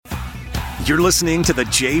You're listening to The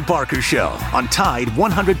Jay Barker Show on Tide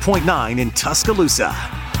 100.9 in Tuscaloosa.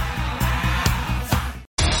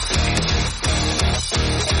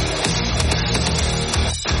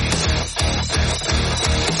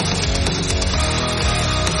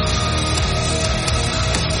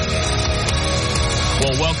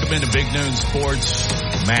 Well, welcome into Big Noon Sports.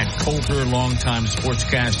 Matt Coulter, longtime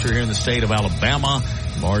sportscaster here in the state of Alabama.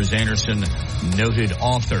 Lars Anderson, noted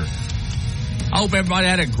author. I hope everybody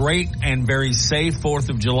had a great and very safe 4th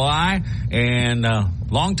of July, and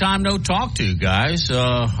long time no talk to, guys.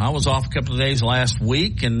 I was off a couple of days last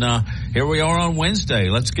week, and here we are on Wednesday.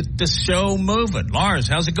 Let's get this show moving. Lars,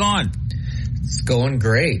 how's it going? It's going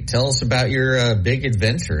great. Tell us about your big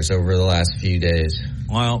adventures over the last few days.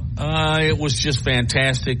 Well, it was just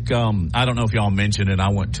fantastic. I don't know if y'all mentioned it.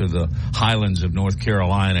 I went to the Highlands of North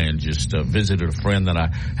Carolina and just visited a friend that I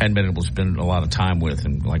hadn't been able to spend a lot of time with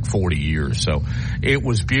in like 40 years. So it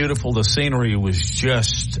was beautiful. The scenery was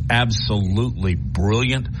just absolutely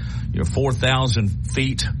brilliant. 4,000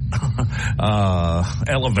 feet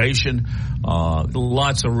elevation.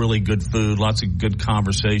 Lots of really good food, lots of good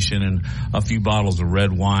conversation, and a few bottles of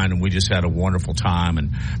red wine, and we just had a wonderful time.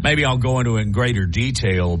 And maybe I'll go into it in greater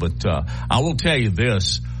detail, but I will tell you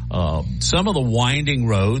this. Some of the winding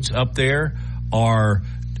roads up there are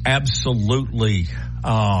absolutely,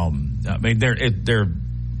 they're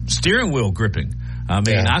steering wheel gripping. I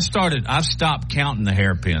mean, yeah. I stopped counting the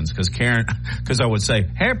hairpins because I would say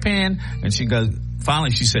hairpin, and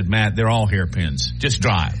finally she said, Matt, they're all hairpins. Just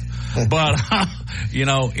drive. But,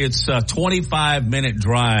 it's a 25-minute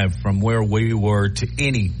drive from where we were to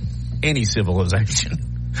any civilization.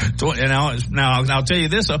 And I'll tell you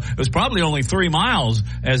this, it was probably only 3 miles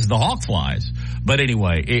as the hawk flies. But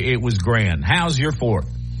anyway, it was grand. How's your 4th?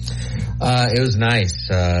 It was nice.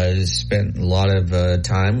 Spent a lot of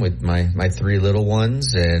time with my 3 little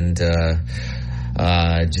ones, and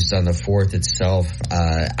just on the 4th itself,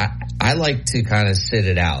 I like to kind of sit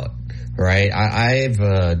it out. Right. I've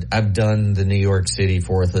done the New York City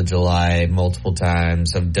 4th of July multiple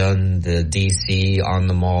times. I've done the DC on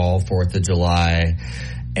the Mall 4th of July.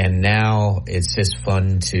 And now it's just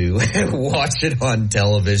fun to watch it on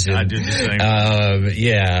television. I did the same.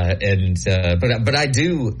 But I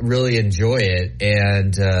do really enjoy it.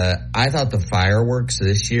 And I thought the fireworks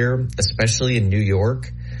this year, especially in New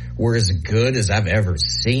York, were as good as I've ever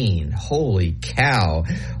seen. Holy cow.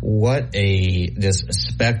 What this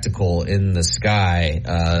spectacle in the sky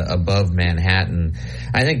above Manhattan.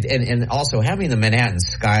 I think, and also having the Manhattan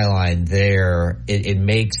skyline there, it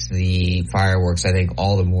makes the fireworks, I think,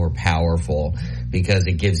 all the more powerful because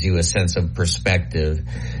it gives you a sense of perspective.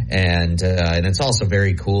 And it's also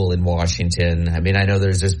very cool in Washington. I mean, I know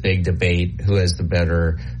there's this big debate who has the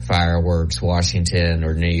better fireworks, Washington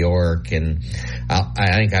or New York, and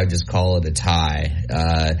I think I would just call it a tie.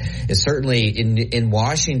 It's certainly in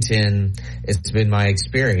Washington, it's been my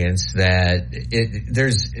experience that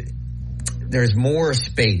there's more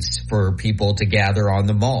space for people to gather on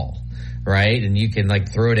the mall. Right. And you can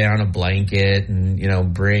throw down a blanket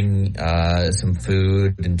and, bring, some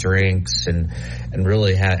food and drinks and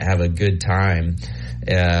really have a good time.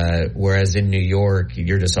 Whereas in New York,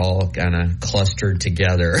 you're just all kind of clustered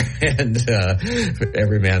together and,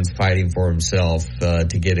 every man's fighting for himself,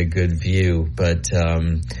 to get a good view. But,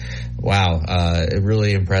 wow, a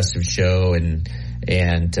really impressive show. And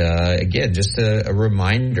again, just a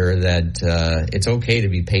reminder that it's okay to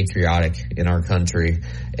be patriotic in our country,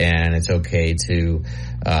 and it's okay to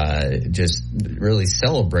just really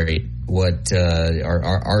celebrate what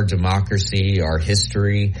our democracy, our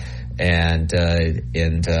history, and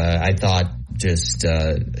I thought just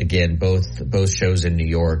again both shows in New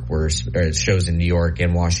York shows in New York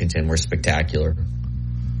and Washington were spectacular.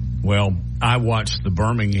 Well, I watched the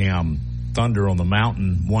Birmingham Thunder on the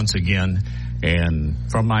Mountain once again, and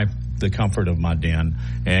from the comfort of my den,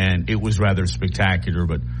 and it was rather spectacular.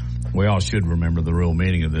 But we all should remember the real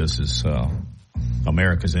meaning of this is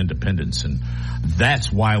America's independence, and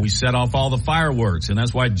that's why we set off all the fireworks, and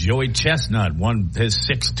that's why Joey Chestnut won his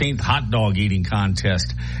 16th hot dog eating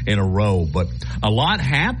contest in a row. But a lot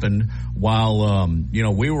happened while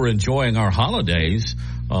we were enjoying our holidays.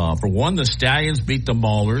 For one, the Stallions beat the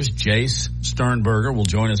Maulers. Jace Sternberger will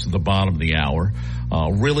join us at the bottom of the hour.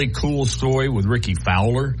 Really cool story with Ricky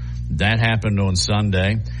Fowler. That happened on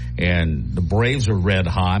Sunday. And the Braves are red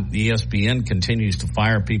hot. ESPN continues to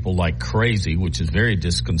fire people like crazy, which is very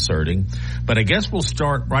disconcerting. But I guess we'll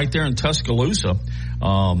start right there in Tuscaloosa.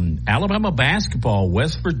 Alabama basketball,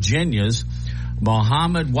 West Virginia's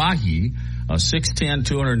Mohamed Wahi a 6'10",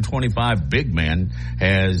 225 big man,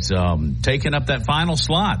 has taken up that final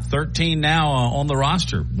slot. 13 now on the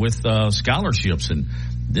roster with scholarships, and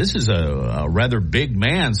this is a rather big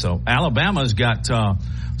man. So Alabama's got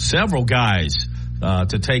several guys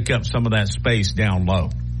to take up some of that space down low.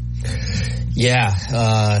 Yeah,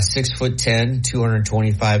 6'10",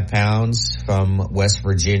 225 pounds from West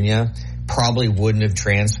Virginia. Probably wouldn't have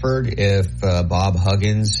transferred if Bob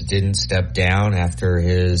Huggins didn't step down after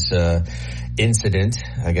his incident,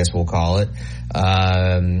 I guess we'll call it.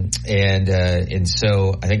 And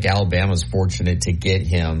so I think Alabama's fortunate to get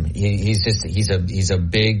him. He's a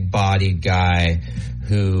big bodied guy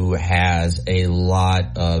who has a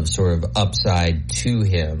lot of sort of upside to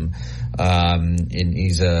him. And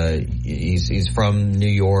he's from New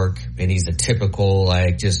York, and he's a typical,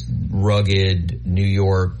 like, just rugged New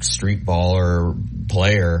York street baller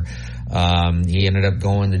player. He ended up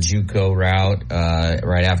going the JUCO route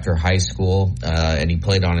right after high school, and he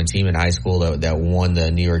played on a team in high school that won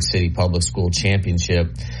the New York City Public School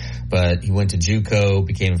Championship. But he went to JUCO,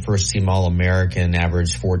 became first-team All-American,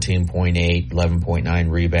 averaged 14.8, 11.9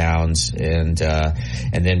 rebounds, and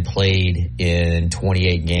then played in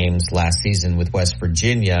 28 games last season with West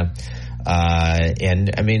Virginia.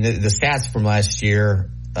 And I mean, the stats from last year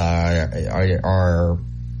are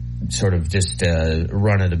sort of just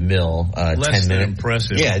run of the mill. Less 10 minutes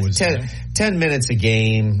impressive. Yeah, 10 minutes a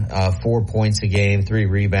game, 4 points a game, 3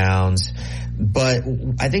 rebounds. But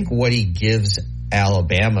I think what he gives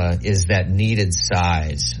Alabama is that needed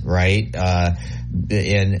size, right?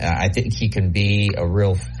 And I think he can be a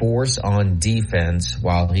real force on defense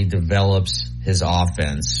while he develops his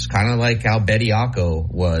offense, kind of like how Bediako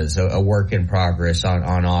was a work in progress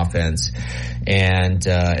on offense. And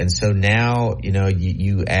so now, you know,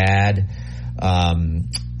 you add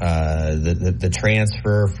the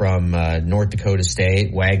transfer from North Dakota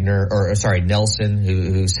State, Nelson,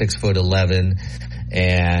 who's 6'11",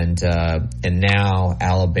 and now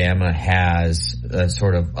Alabama has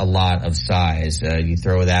sort of a lot of size. You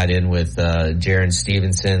throw that in with Jaron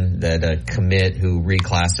Stevenson, that commit who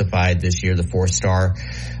reclassified this year, the 4-star.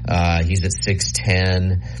 He's at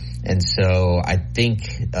 6'10". And so I think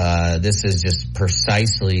this is just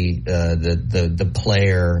precisely the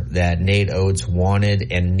player that Nate Oates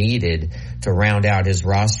wanted and needed to round out his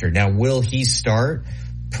roster. Now, will he start?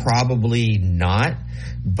 Probably not.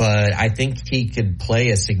 But I think he could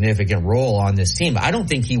play a significant role on this team. I don't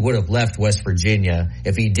think he would have left West Virginia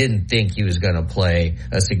if he didn't think he was going to play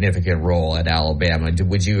a significant role at Alabama.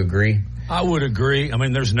 Would you agree? I would agree. I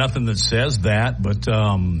mean, there's nothing that says that, but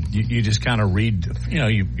you just kind of read,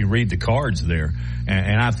 you read the cards there.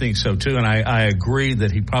 And I think so, too. And I agree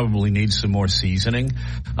that he probably needs some more seasoning,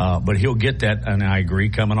 but he'll get that, and I agree,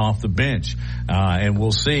 coming off the bench. And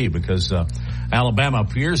we'll see, because Alabama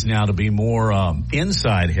appears now to be more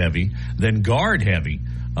inside heavy than guard heavy.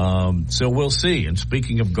 So we'll see. And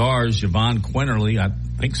speaking of guards, Javon Quinterly, I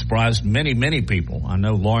think, surprised many people. I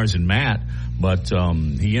know Lars and Matt, but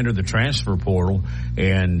he entered the transfer portal,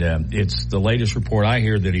 and it's the latest report I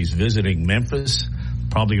hear that he's visiting Memphis.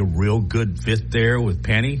 Probably a real good fit there with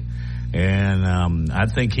Penny, and I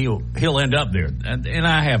think he'll end up there. And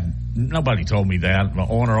I have nobody told me that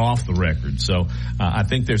on or off the record, so I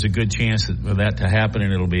think there's a good chance for that to happen,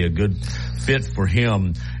 and it'll be a good fit for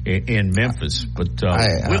him in Memphis. But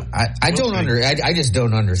I just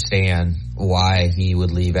don't understand why he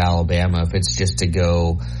would leave Alabama if it's just to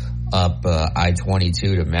go up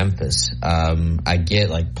I-22 to Memphis. I get,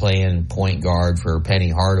 like, playing point guard for Penny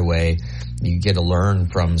Hardaway. You get to learn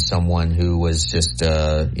from someone who was just,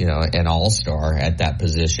 an all-star at that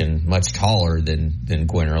position, much taller than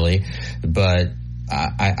Quinterly. But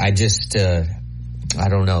I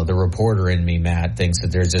don't know. The reporter in me, Matt, thinks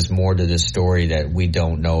that there's just more to this story that we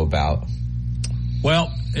don't know about. Well,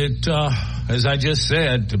 it, as I just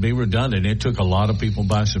said, to be redundant, it took a lot of people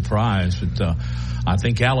by surprise. But I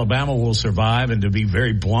think Alabama will survive, and to be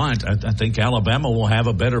very blunt, I think Alabama will have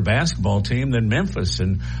a better basketball team than Memphis.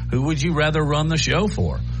 And who would you rather run the show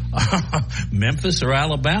for? Memphis or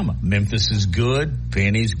Alabama? Memphis is good.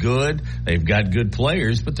 Penny's good. They've got good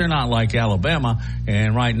players, but they're not like Alabama.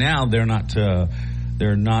 And right now, they're not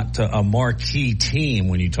a marquee team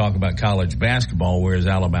when you talk about college basketball, whereas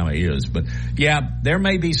Alabama is. But, yeah, there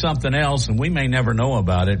may be something else, and we may never know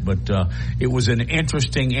about it, but it was an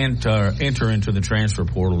interesting enter into the transfer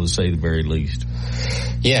portal, to say the very least.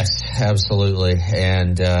 Yes, absolutely.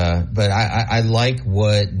 And but I like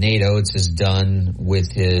what Nate Oates has done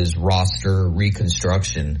with his roster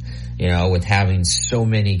reconstruction, with having so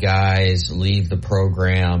many guys leave the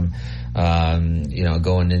program.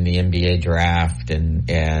 going in the NBA draft and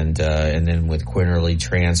then with Quinerly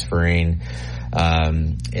transferring.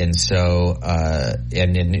 And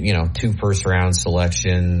then, 2 first round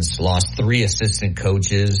selections, lost 3 assistant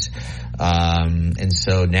coaches. And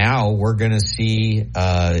so now we're going to see,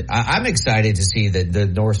 I'm excited to see the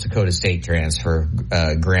North Dakota State transfer,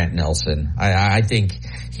 Grant Nelson. I think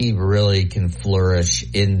he really can flourish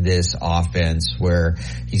in this offense where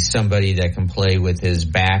he's somebody that can play with his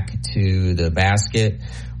back to the basket,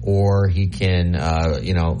 or he can,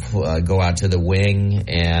 go out to the wing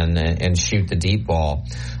and shoot the deep ball.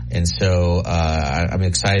 And so, I'm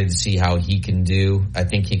excited to see how he can do. I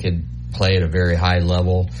think he could play at a very high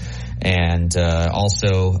level. And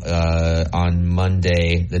also on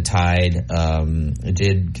Monday, the Tide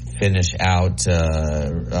did finish out,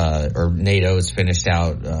 or Nate Oates finished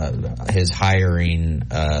out his hiring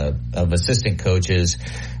of assistant coaches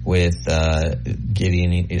with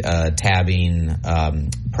tabbing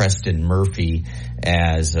Preston Murphy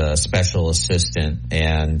as a special assistant,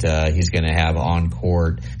 and he's going to have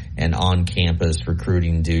on-court and on-campus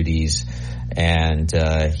recruiting duties. And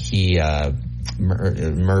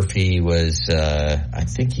Murphy was, I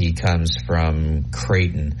think he comes from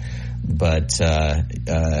Creighton, but, so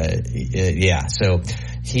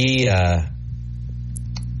he, I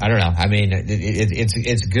don't know. I mean,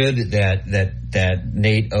 it's good that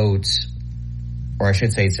Nate Oates, or I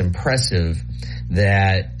should say it's impressive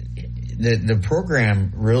that the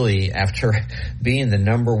program really, after being the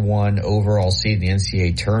number 1 overall seed in the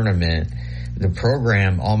NCAA tournament, the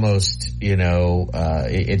program almost,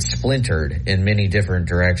 it splintered in many different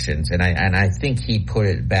directions. And I think he put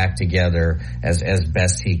it back together as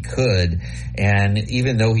best he could. And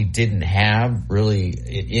even though he didn't have really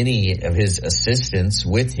any of his assistants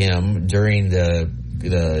with him during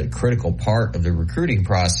the critical part of the recruiting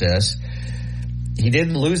process, they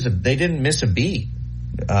didn't miss a beat.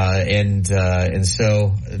 And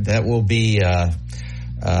so that will be, a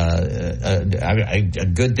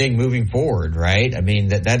good thing moving forward, right? I mean,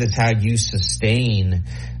 that is how you sustain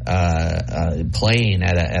playing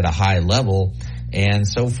at a high level. And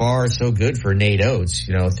so far, so good for Nate Oates,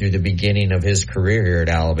 through the beginning of his career here at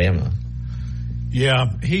Alabama. Yeah,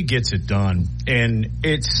 he gets it done. And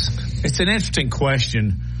it's an interesting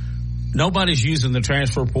question. Nobody's using the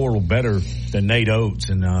transfer portal better than Nate Oates,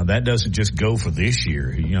 and that doesn't just go for this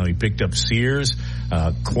year. He picked up Sears.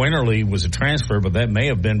 Quinerly was a transfer, but that may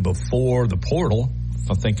have been before the portal.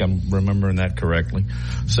 I think I'm remembering that correctly.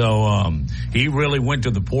 So he really went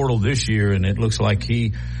to the portal this year, and it looks like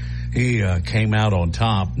he came out on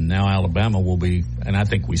top. And now Alabama will be, and I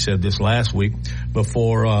think we said this last week,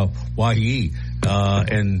 before YE.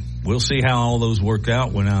 And we'll see how all those work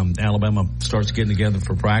out when Alabama starts getting together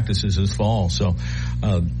for practices this fall. So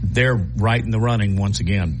they're right in the running once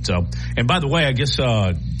again. So, and by the way, I guess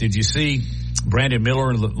did you see Brandon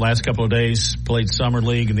Miller in the last couple of days played summer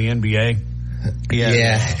league in the NBA? He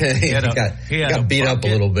got beat up a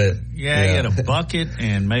little bit. Yeah, he had a bucket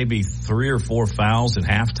and maybe 3 or 4 fouls at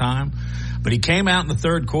halftime. But he came out in the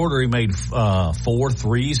third quarter. He made 4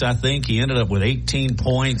 threes, I think. He ended up with 18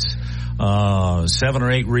 points. 7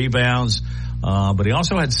 or 8 rebounds, but he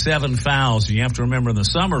also had 7 fouls. And you have to remember, in the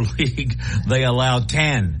summer league, they allowed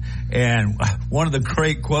 10. And one of the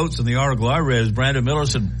great quotes in the article I read is Brandon Miller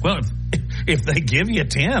said, well, if they give you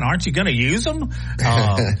 10, aren't you going to use them?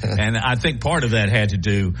 And I think part of that had to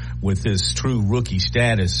do with his true rookie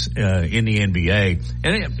status in the NBA.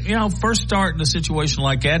 And, first start in a situation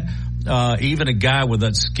like that, even a guy with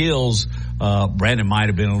that skills, Brandon might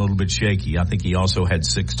have been a little bit shaky. I think he also had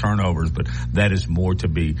 6 turnovers, but that is more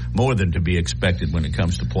than to be expected when it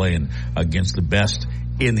comes to playing against the best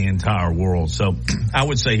in the entire world. So I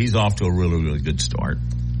would say he's off to a really, really good start.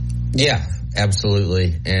 Yeah,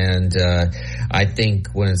 absolutely. And I think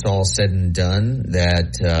when it's all said and done,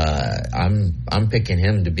 that I'm picking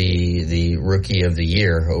him to be the rookie of the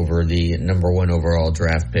year over the number 1 overall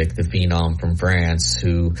draft pick, the phenom from France,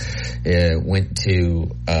 who went to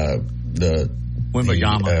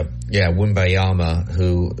Wembayama. Wembayama,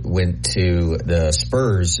 who went to the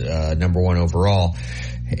Spurs, number 1 overall.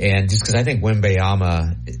 And just because I think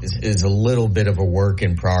Wembayama is a little bit of a work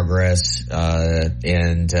in progress,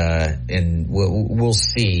 and we'll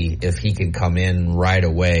see if he can come in right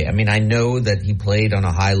away. I mean, I know that he played on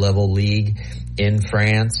a high level league in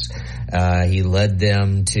France. He led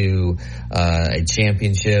them to a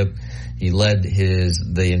championship. He led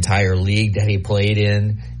the entire league that he played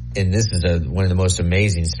in and this is one of the most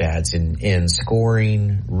amazing stats in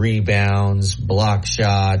scoring, rebounds, block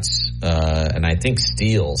shots, and I think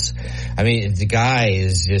steals. I mean, the guy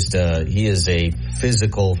is just he is a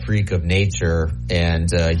physical freak of nature, and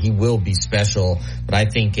he will be special. But I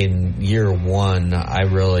think in year one, I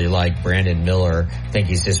really like Brandon Miller. I think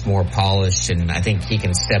he's just more polished, and I think he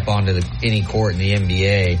can step onto any court in the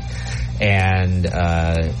NBA and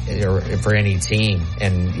or for any team,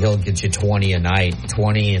 and he'll get you 20 a night,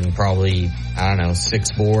 20 and probably, I don't know,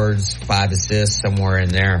 6 boards, 5 assists, somewhere in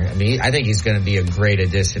there. I mean, I think he's going to be a great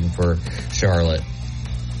addition for Charlotte.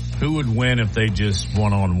 Who would win if they just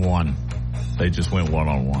one-on-one? They just went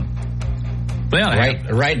one-on-one.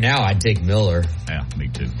 Right now, I'd take Miller. Yeah, me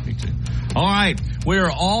too. All right,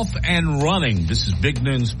 we're off and running. This is Big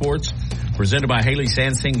Noon Sports, presented by Haley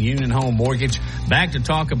Sansing, Union Home Mortgage. Back to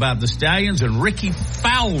talk about the Stallions and Ricky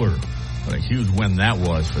Fowler. What a huge win that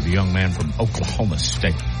was for the young man from Oklahoma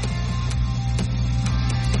State.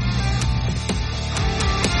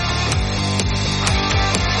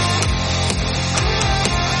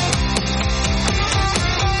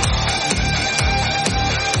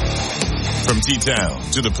 From T-Town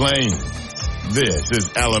to the Plains, this is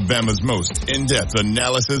Alabama's most in-depth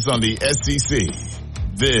analysis on the SEC.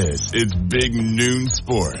 This is Big Noon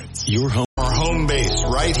Sports. Our home base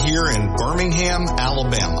right here in Birmingham,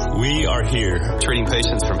 Alabama. We are here treating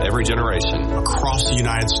patients from every generation Across the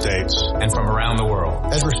United States. and from around the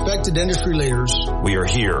world. As respected industry leaders, We are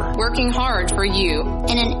here. Working hard for you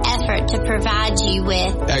in an effort to provide you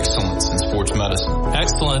with Excellence in sports medicine.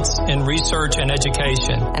 Excellence in research and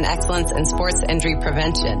education. And excellence in sports injury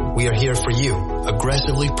prevention. we are here for you,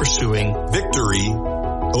 aggressively pursuing victory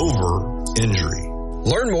over injury.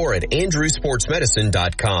 Learn more at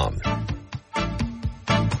andrewsportsmedicine.com.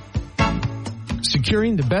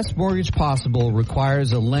 Securing the best mortgage possible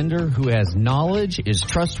requires a lender who has knowledge, is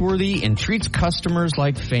trustworthy, and treats customers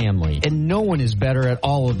like family. And no one is better at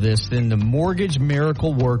all of this than the mortgage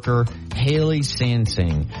miracle worker, Haley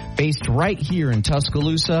Sansing. Based right here in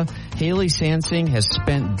Tuscaloosa, Haley Sansing has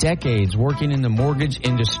spent decades working in the mortgage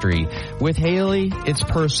industry. With Haley, it's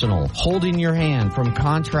personal, holding your hand from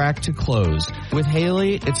contract to close. With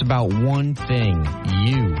Haley, it's about one thing,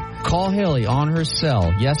 you. Call Haley on her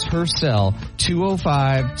cell, yes, her cell,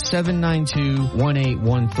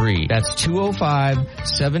 205-792-1813. That's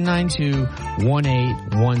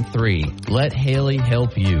 205-792-1813. Let Haley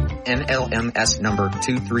help you. NLMS number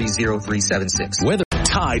 230376. Weather.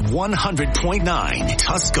 Tide 100.9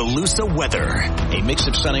 Tuscaloosa weather. A mix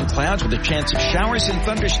of sun and clouds with a chance of showers and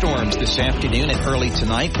thunderstorms this afternoon and early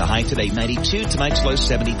tonight. The high today 92, tonight's low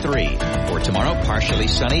 73. For tomorrow, partially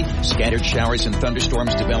sunny, scattered showers and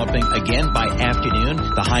thunderstorms developing again by afternoon.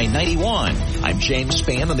 The high 91. I'm James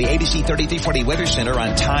Spann on the ABC 3340 Weather Center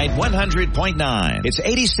on Tide 100.9. It's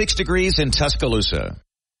 86 degrees in Tuscaloosa.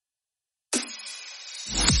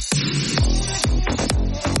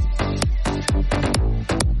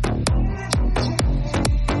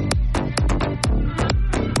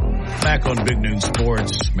 Back on Big Noon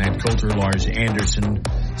Sports, Matt Coulter, Lars Anderson,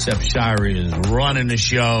 Seth Shirey is running the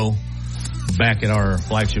show back at our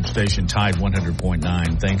flagship station, Tide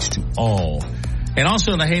 100.9. Thanks to all. And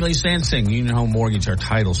also the Haley Sansing, Union Home Mortgage, our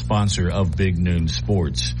title sponsor of Big Noon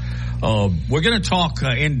Sports. We're going to talk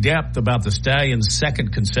in depth about the Stallions'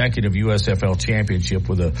 second consecutive USFL championship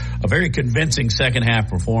with a very convincing second half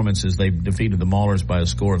performance as they defeated the Maulers by a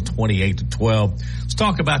score of 28-12. Let's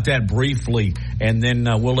talk about that briefly, and then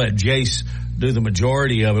we'll let Jace do the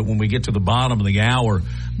majority of it when we get to the bottom of the hour.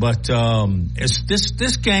 But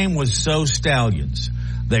this game was so Stallions.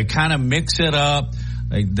 They kind of mix it up.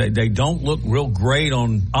 They don't look real great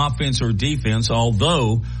on offense or defense,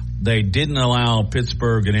 although they didn't allow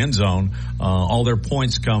Pittsburgh an end zone. All their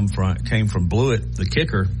points came from Blewett, the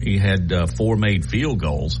kicker. He had 4 made field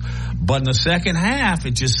goals. But in the second half,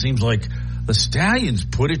 it just seems like the Stallions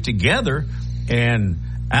put it together. And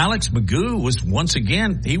Alex Magoo was, once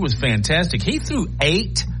again, he was fantastic. He threw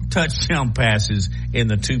 8 touchdown passes in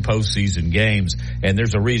the 2 postseason games. And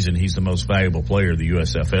there's a reason he's the most valuable player of the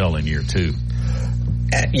USFL in year 2.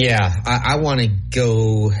 Yeah, I want to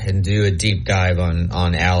go and do a deep dive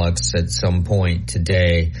on Alex at some point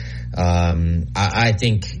today. I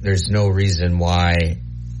think there's no reason why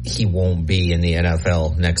he won't be in the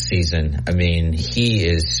NFL next season. I mean, he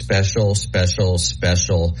is special.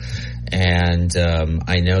 And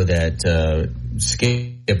I know that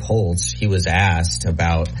Skip Holtz, he was asked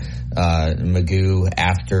about Magoo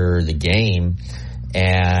after the game.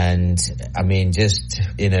 And I mean, just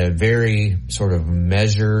in a very sort of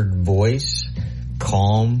measured voice,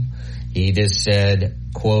 calm, He just said,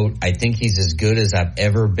 quote, "I think he's as good as I've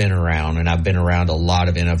ever been around, and I've been around a lot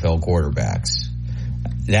of NFL quarterbacks."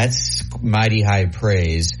 That's mighty high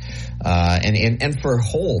praise. And for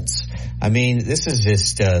Holtz, I mean, this is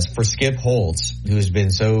just for Skip Holtz, who's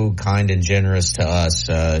been so kind and generous to us,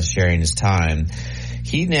 sharing his time.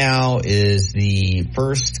 He now is the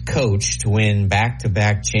first coach to win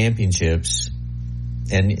back-to-back championships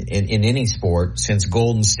and in any sport since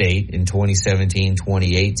Golden State in 2017,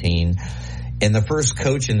 2018, and the first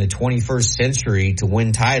coach in the 21st century to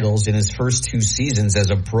win titles in his first 2 seasons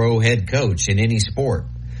as a pro head coach in any sport.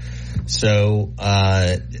 So,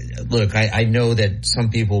 look, I know that some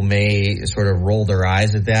people may sort of roll their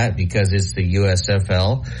eyes at that because it's the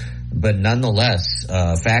USFL, but nonetheless,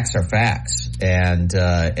 facts are facts.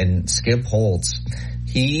 And Skip Holtz,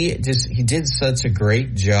 he did such a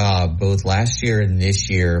great job both last year and this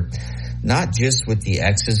year, not just with the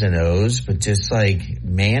X's and O's, but just like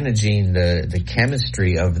managing the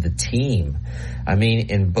chemistry of the team. I mean,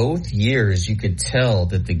 in both years, you could tell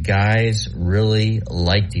that the guys really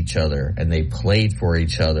liked each other and they played for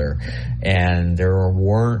each other, and there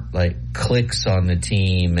weren't like cliques on the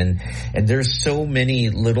team. And there's so many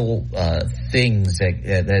little things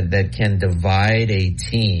that can divide a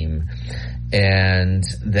team. And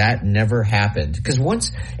that never happened. Because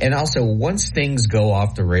once things go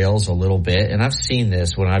off the rails a little bit, and I've seen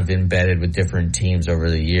this when I've embedded with different teams over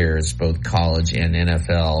the years, both college and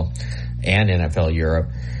NFL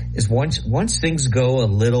Europe, is once things go a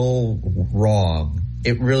little wrong,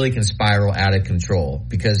 it really can spiral out of control.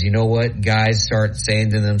 Because you know what? Guys start saying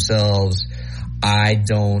to themselves, I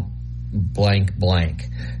don't blank,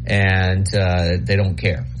 and they don't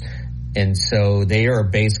care. And so they are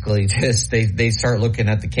basically just, they start looking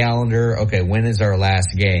at the calendar. Okay, when is our last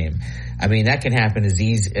game? I mean, that can happen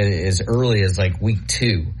as early as like week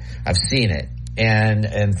 2. I've seen it.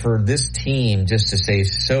 And for this team just to stay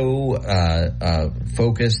so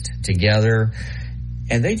focused together,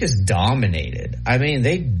 and they just dominated. I mean,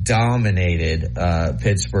 they dominated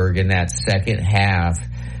Pittsburgh in that second half.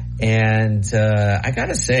 And I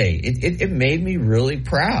gotta say, it made me really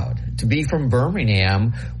proud to be from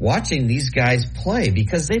Birmingham watching these guys play,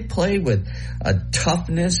 because they play with a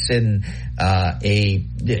toughness and a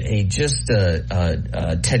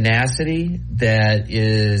tenacity that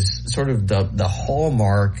is sort of the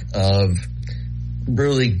hallmark of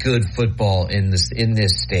really good football in this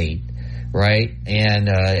state. Right. And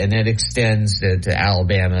it extends to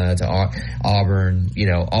Alabama, to Auburn,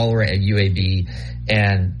 all around UAB.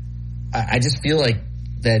 And I just feel like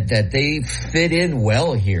that they fit in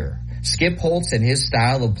well here. Skip Holtz and his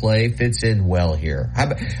style of play fits in well here. How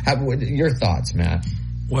your thoughts, Matt?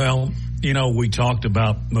 Well, we talked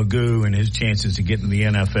about Magoo and his chances to get in the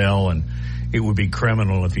NFL, and it would be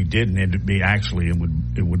criminal if he didn't.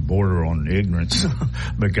 It would border on ignorance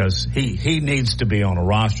because he needs to be on a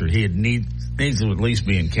roster. He needs to at least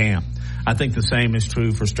be in camp. I think the same is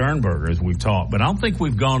true for Sternberger, as we've talked, but I don't think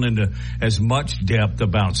we've gone into as much depth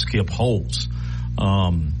about Skip Holtz.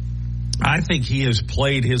 I think he has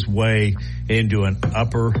played his way into an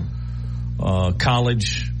upper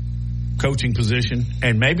college coaching position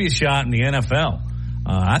and maybe a shot in the NFL.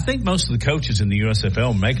 I think most of the coaches in the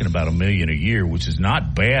USFL are making about $1 million a year, which is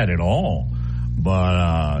not bad at all,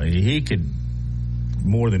 but he could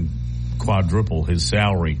more than quadruple his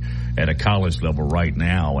salary at a college level right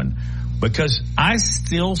now. And because I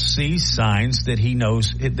still see signs that he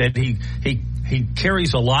knows that he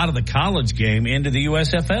carries a lot of the college game into the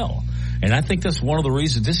USFL. And I think that's one of the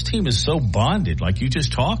reasons this team is so bonded, like you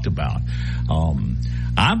just talked about.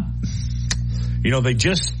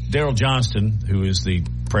 Daryl Johnston, who is the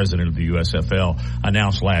president of the USFL,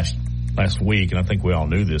 announced last week, and I think we all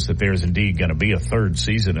knew this, that there is indeed going to be a third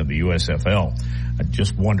season of the USFL. I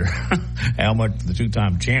just wonder how much the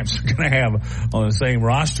 2-time champs are going to have on the same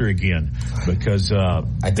roster again, because I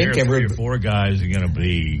think 3 or 4 guys are going to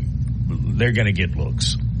be, they're going to get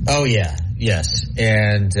looks. Oh yeah, yes,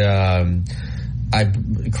 and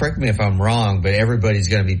correct me if I'm wrong, but everybody's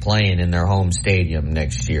going to be playing in their home stadium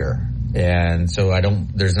next year. And so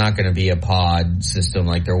there's not going to be a pod system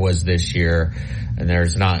like there was this year. And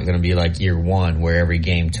there's not going to be like year 1 where every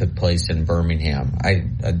game took place in Birmingham.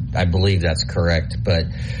 I believe that's correct. But,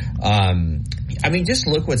 just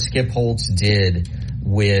look what Skip Holtz did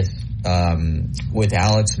with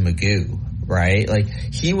Alex Magoo, right? Like,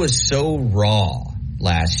 he was so raw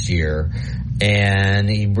last year, and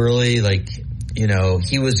he really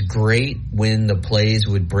he was great when the plays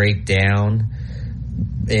would break down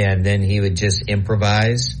and then he would just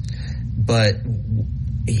improvise. But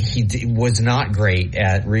was not great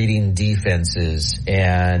at reading defenses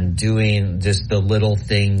and doing just the little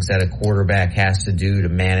things that a quarterback has to do to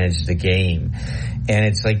manage the game. And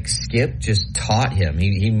it's like Skip just taught him.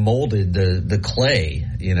 He molded the clay,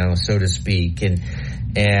 so to speak. And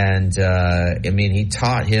he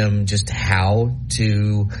taught him just how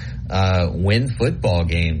to win football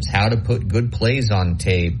games, how to put good plays on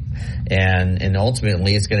tape. And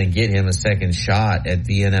ultimately it's going to get him a second shot at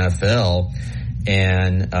the NFL.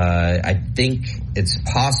 And I think it's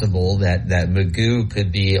possible that Magoo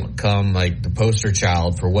could become like the poster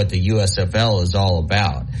child for what the USFL is all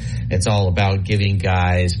about. It's all about giving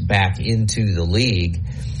guys back into the league.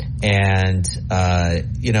 And,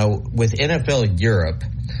 with NFL Europe,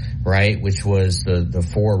 right, which was the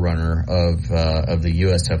forerunner of the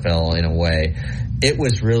USFL in a way, it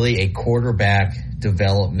was really a quarterback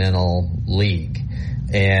developmental league.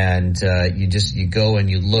 And you go and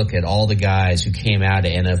you look at all the guys who came out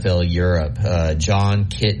of NFL Europe. John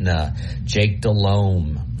Kitna, Jake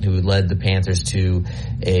Delhomme, who led the Panthers to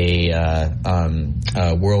a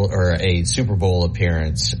Super Bowl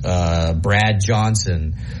appearance. Brad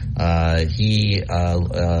Johnson, he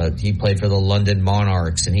played for the London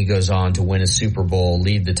Monarchs, and he goes on to win a Super Bowl,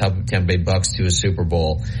 lead the Tampa Bay Bucks to a Super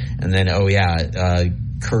Bowl. And then,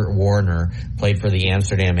 Kurt Warner played for the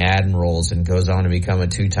Amsterdam Admirals and goes on to become a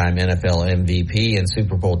two-time NFL MVP and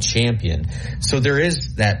Super Bowl champion. So there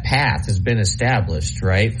is that path has been established,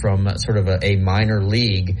 right, from sort of a minor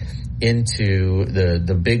league into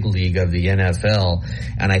the big league of the NFL.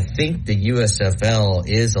 And I think the USFL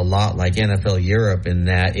is a lot like NFL Europe in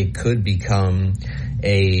that it could become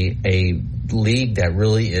a league that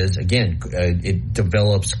really is, again, it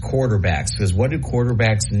develops quarterbacks, because what do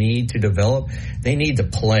quarterbacks need to develop? They need to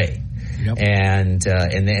play. Yep. And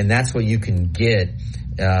that's what you can get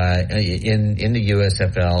in the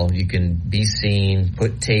USFL. You can be seen,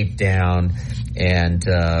 put tape down, and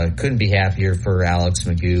couldn't be happier for Alex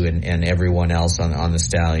Magoo and everyone else on the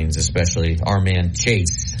Stallions, especially our man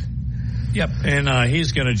Chase. Yep, and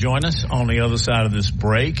he's going to join us on the other side of this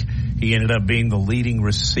break. He ended up being the leading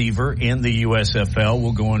receiver in the USFL.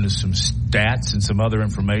 We'll go into some stats and some other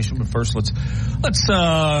information, but first let's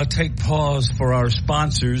take pause for our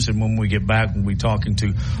sponsors, and when we get back, we'll be talking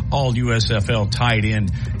to all USFL tight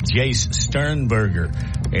end Jace Sternberger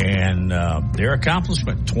and their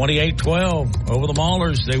accomplishment, 28-12 over the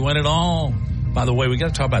Maulers. They win it all. By the way, we got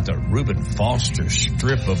to talk about the Reuben Foster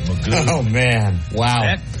strip of Magoo. Oh man,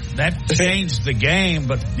 wow. That changed the game,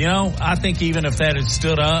 but, I think even if that had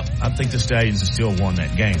stood up, I think the Stallions have still won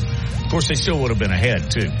that game. Of course, they still would have been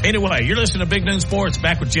ahead, too. Anyway, you're listening to Big Noon Sports.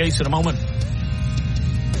 Back with Jace in a moment.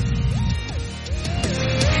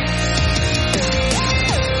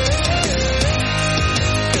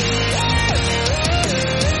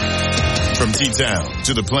 From T-Town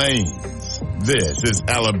to the Plains, this is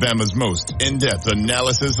Alabama's most in-depth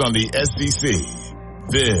analysis on the SEC.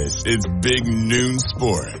 This is Big Noon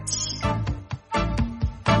Sports.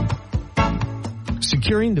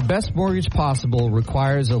 Securing the best mortgage possible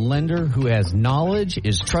requires a lender who has knowledge,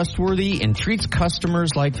 is trustworthy, and treats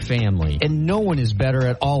customers like family. And no one is better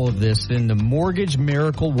at all of this than the mortgage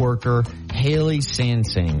miracle worker, Haley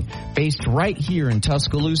Sansing. Based right here in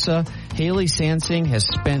Tuscaloosa, Haley Sansing has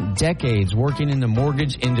spent decades working in the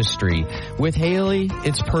mortgage industry. With Haley,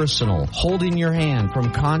 it's personal, holding your hand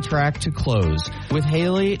from contract to close. With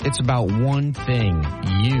Haley, it's about one thing,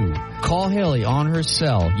 you. Call Haley on her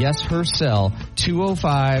cell, yes, her cell,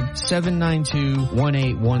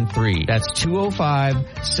 205-792-1813. That's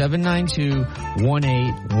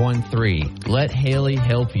 205-792-1813. Let Haley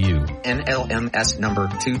help you. NLMS number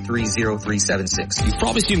 230376. You've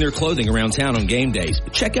probably seen their clothing around town on game days,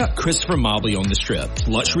 but check out Christopher Mobley on the Strip.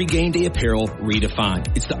 Luxury game day apparel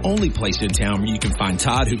redefined. It's the only place in town where you can find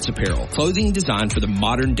Todd Hoops apparel. Clothing designed for the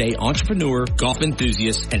modern day entrepreneur, golf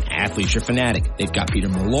enthusiast, and athleisure fanatic. They've got Peter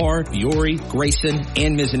Millar, Viore, Grayson,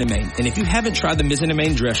 and Mizzen & Main. And if you haven't tried the Mizzen &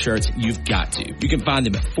 Main dress shirts, you've got to. You can find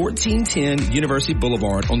them at 1410 University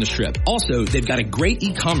Boulevard on the Strip. Also, they've got a great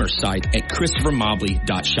e-commerce site at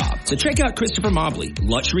ChristopherMobley.shop. So check out Christopher Mobley,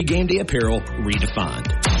 luxury game day apparel redefined.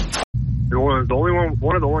 One of the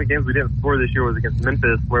only games we didn't score this year was against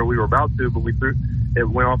Memphis, where we were about to, but it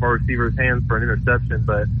went off our receiver's hands for an interception.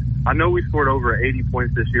 But I know we scored over 80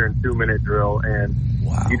 points this year in 2-minute drill, and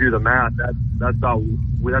wow. You do the math, that's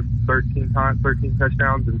 13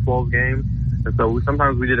 touchdowns in 12 games. And so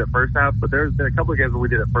sometimes we did it first half, but there's been a couple of games where we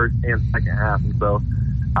did it first and second half. And so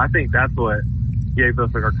I think that's what gave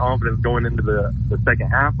us our confidence going into the second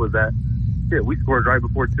half, was that we scored right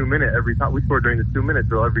before 2 minutes every time. We scored during the 2-minute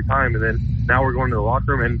drill every time, and then now we're going to the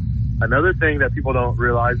locker room, and another thing that people don't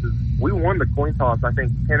realize is we won the coin toss, I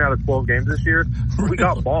think, 10 out of 12 games this year. We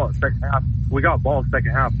got ball second half. We got ball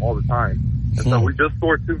second half all the time. And so we just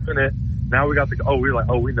scored 2 minutes. Now we got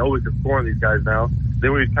we know we can score on these guys now.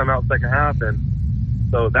 Then we come out second half, and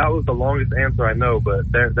so that was the longest answer I know,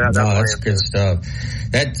 but that's good stuff.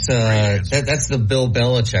 That's the Bill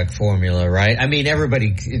Belichick formula, right? I mean,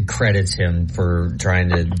 everybody credits him for trying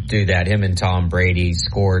to do that. Him and Tom Brady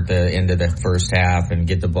scored the end of the first half and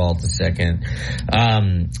get the ball to second.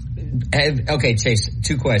 Okay, Chase,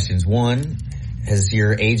 2 questions. 1, has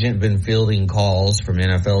your agent been fielding calls from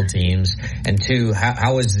NFL teams? And 2,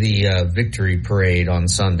 how was the victory parade on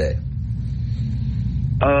Sunday?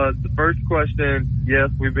 The first question, yes,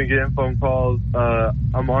 we've been getting phone calls.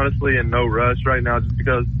 I'm honestly in no rush right now just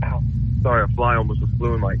because, sorry, a fly almost just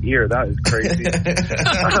flew in my ear. That is crazy.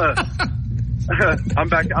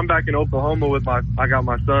 I'm back in Oklahoma with I got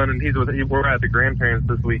my son, and we're at the grandparents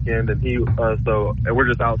this weekend, and we're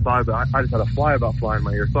just outside, but I just had a fly in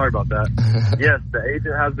my ear. Sorry about that. Yes, the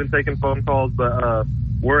agent has been taking phone calls, but,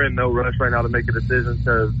 we're in no rush right now to make a decision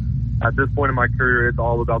because at this point in my career, it's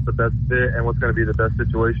all about the best fit and what's going to be the best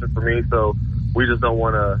situation for me. So we just don't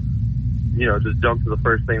want to, just jump to the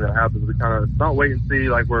first thing that happens. We kind of not wait and see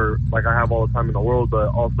like I have all the time in the world, but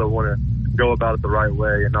also want to go about it the right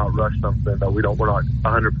way and not rush something that we're not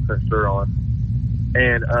 100% sure on.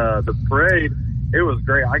 And the parade, it was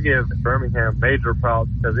great. I give Birmingham major props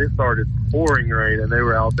because it started pouring rain and they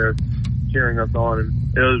were out there cheering us on,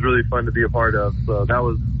 and it was really fun to be a part of. So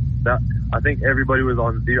that. I think everybody was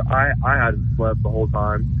on zero. I hadn't slept the whole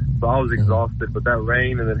time, so I was exhausted. But that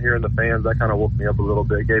rain and then hearing the fans, that kind of woke me up a little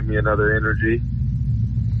bit, gave me another energy.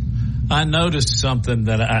 I noticed something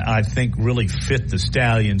that I think really fit the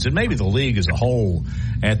Stallions and maybe the league as a whole.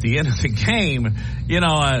 At the end of the game,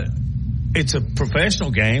 it's a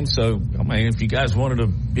professional game, so I mean, if you guys wanted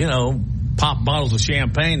to, pop bottles of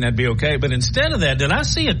champagne, that'd be okay. But instead of that, did I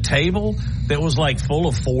see a table that was like full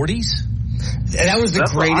of 40s? That was the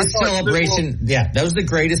greatest celebration. Yeah, that was the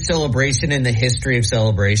greatest celebration in the history of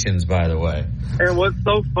celebrations, by the way. And what's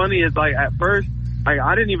so funny is, at first,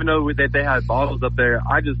 I didn't even know that they had bottles up there.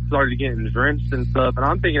 I just started getting drenched and stuff, and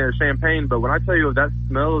I'm thinking it was champagne. But when I tell you that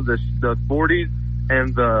smell of the 40s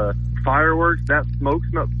and the fireworks, that smoke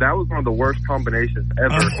smell, that was one of the worst combinations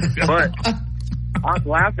ever. But I'm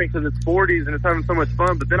laughing because it's 40s and it's having so much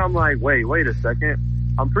fun. But then I'm like, wait a second.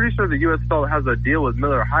 I'm pretty sure the USFL has a deal with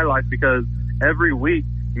Miller High Life because every week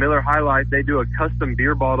Miller High Life, they do a custom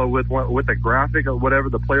beer bottle with a graphic of whatever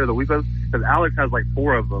the player of the week was, because Alex has like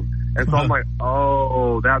 4 of them. And so I'm like,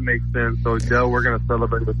 oh, that makes sense. So we're going to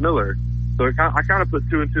celebrate with Miller. So I kind of put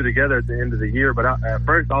 2 and 2 together at the end of the year. But at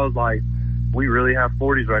first I was like, we really have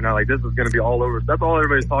 40s right now. Like, this is going to be all over. That's all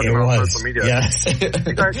everybody's talking about on social media. Yes.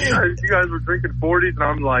 you guys were drinking 40s, and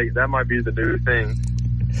I'm like, that might be the new thing.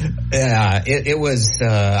 Yeah, it was.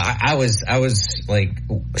 I was like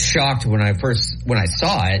shocked when I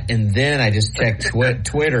saw it, and then I just checked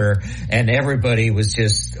Twitter, and everybody was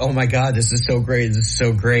just, "Oh my God, this is so great! This is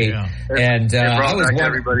so great!" Yeah. And I was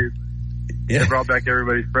wondering. It brought back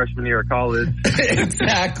everybody's freshman year of college.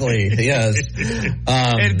 Exactly. Yes.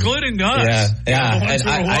 Including us. Yeah.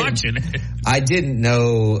 And watching. I didn't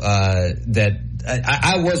know that.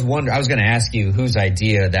 I was wondering. I was going to ask you whose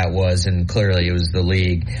idea that was, and clearly it was the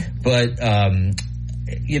league. But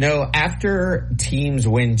after teams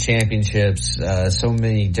win championships, so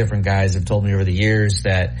many different guys have told me over the years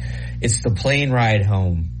that it's the plane ride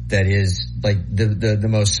home that is like the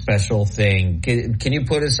most special thing. Can you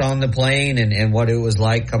put us on the plane and what it was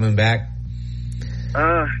like coming back?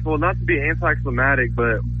 Well, not to be anticlimactic,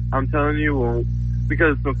 but I'm telling you,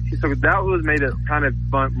 because that was made it kind of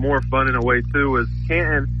more fun in a way too. Was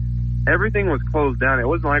Canton, everything was closed down. It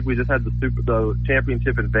wasn't like we just had the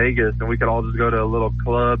championship in Vegas and we could all just go to a little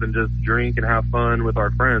club and just drink and have fun with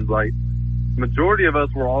our friends. Like, majority of us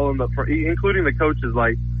were all including the coaches,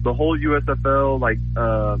 like the whole USFL, like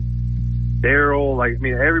Daryl,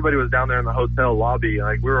 everybody was down there in the hotel lobby.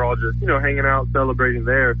 Like, we were all just, hanging out, celebrating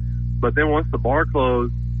there. But then once the bar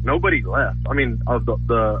closed, nobody left. I mean, of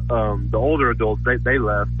the older adults, they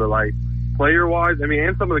left. But like, player wise,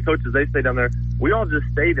 and some of the coaches, they stayed down there. We all just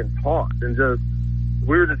stayed and talked and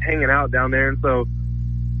we were just hanging out down there. And so,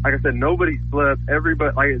 like I said, nobody slept.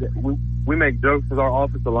 Everybody, we make jokes because our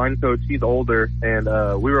offensive line coach, he's older, and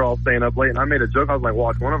we were all staying up late. And I made a joke. I was like,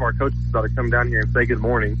 watch, one of our coaches is about to come down here and say good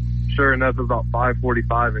morning. Sure enough, it was about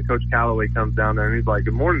 5:45, and Coach Calloway comes down there, and he's like,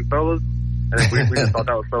 good morning, fellas. And we just thought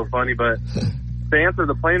that was so funny. But to answer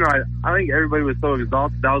the plane ride, I think everybody was so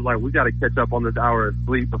exhausted. I was like, we got to catch up on this hour of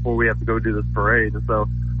sleep before we have to go do this parade. And so,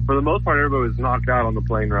 for the most part, everybody was knocked out on the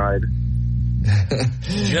plane ride.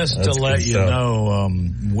 Just to let you know,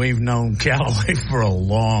 we've known Callaway for a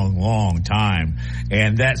long, long time,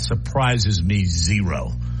 and that surprises me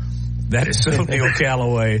zero. That is so Neil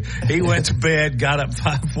Callaway. He went to bed, got up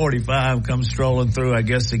 5:45, comes strolling through, I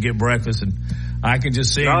guess, to get breakfast, and I can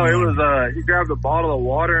just see him. No, it was, he grabbed a bottle of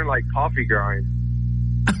water and, like, coffee grind.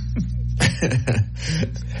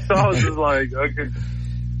 So I was just like, okay.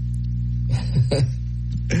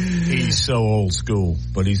 He's so old school,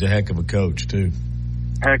 but he's a heck of a coach, too.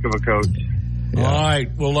 Heck of a coach. Yeah. All right.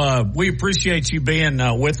 Well, we appreciate you being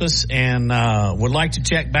with us, and would like to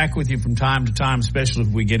check back with you from time to time, especially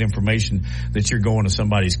if we get information that you're going to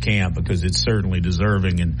somebody's camp, because it's certainly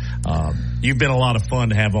deserving. And you've been a lot of fun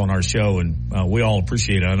to have on our show, and we all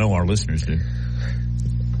appreciate it. I know our listeners do.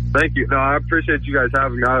 Thank you. No, I appreciate you guys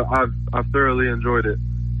having me. I've thoroughly enjoyed it.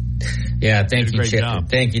 Yeah, thank you,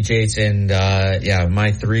 thank you, Jason. Yeah,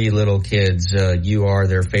 my 3 little kids, you are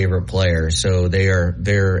their favorite player, so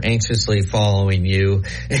they're anxiously following you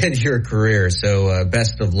and your career. So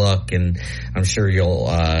best of luck, and I'm sure you'll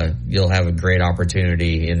have a great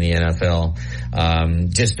opportunity in the NFL.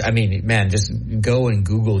 Just go and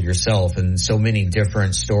Google yourself, and so many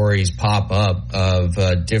different stories pop up of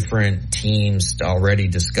different teams already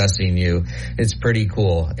discussing you. It's pretty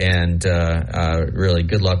cool, and really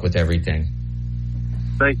good luck with everything.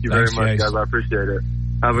 Thank you very much, guys. I appreciate it.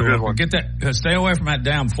 Have a good one. Get that. Stay away from that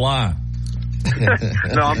damn fly.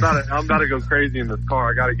 No, I'm about to go crazy in this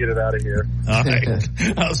car. I got to get it out of here. All right.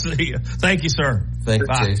 I'll see you. Thank you, sir. Thanks,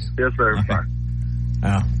 Chase. Yes, sir.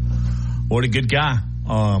 Bye. What a good guy.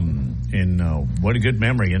 And what a good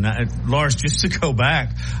memory. And Lars, just to go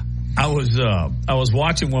back, I was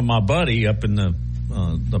watching with my buddy up in the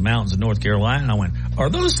mountains of North Carolina, and I went, "Are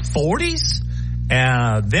those 40s?"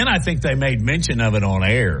 Then I think they made mention of it on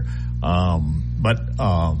air. But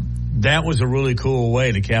that was a really cool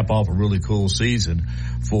way to cap off a really cool season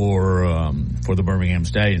for the Birmingham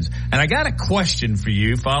Stallions. And I got a question for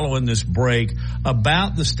you following this break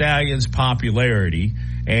about the Stallions' popularity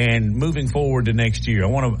and moving forward to next year. I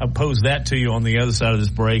want to pose that to you on the other side of this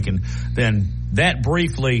break, and then that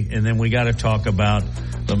briefly, and then we got to talk about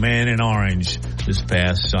the man in orange this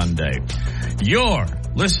past Sunday. You're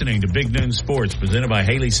listening to Big Noon Sports, presented by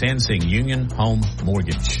Haley Sansing Union Home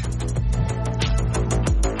Mortgage.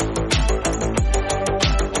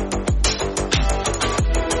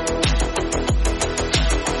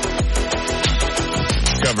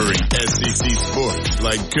 Covering SEC sports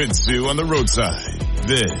like kudzu on the roadside.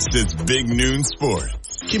 This is Big Noon Sports.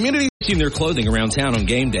 Community seeing their clothing around town on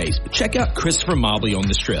game days, but check out Christopher Mobley on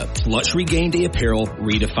the Strip. Luxury game day apparel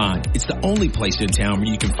redefined. It's the only place in town where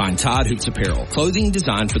you can find Todd Hoops apparel. Clothing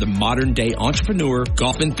designed for the modern day entrepreneur,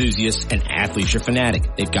 golf enthusiast, and athleisure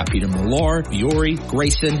fanatic. They've got Peter Millar, Fiore,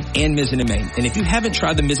 Grayson, and Mizzen & Main. And if you haven't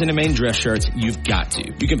tried the Mizzen & Main dress shirts, you've got to.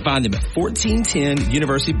 You can find them at 1410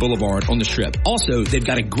 University Boulevard on the Strip. Also, they've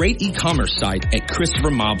got a great e-commerce site at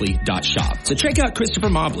ChristopherMobley.shop. So check out Christopher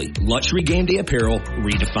Mobley, luxury game day apparel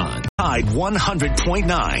redefined. Tide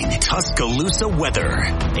 100.9 Tuscaloosa weather.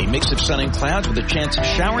 A mix of sun and clouds with a chance of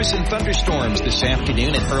showers and thunderstorms this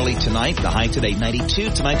afternoon and early tonight. The high today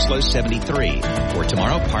 92, tonight's low 73. For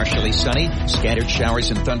tomorrow, partially sunny, scattered showers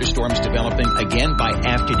and thunderstorms developing again by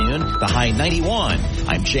afternoon. The high 91.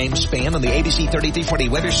 I'm James Spann on the ABC 3340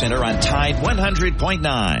 Weather Center on Tide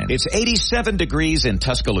 100.9. It's 87 degrees in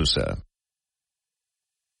Tuscaloosa.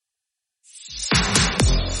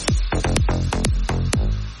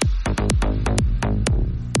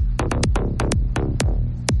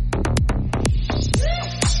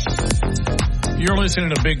 You're listening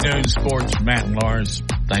to Big Noon Sports, Matt and Lars.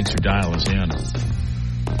 Thanks for dialing us in.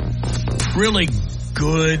 Really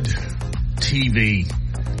good TV,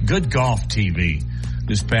 good golf TV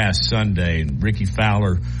this past Sunday. And Ricky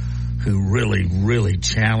Fowler, who really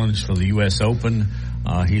challenged for the U.S. Open.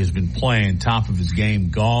 He has been playing top of his game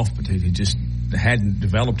golf, but he just hadn't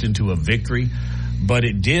developed into a victory. But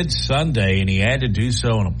it did Sunday, and he had to do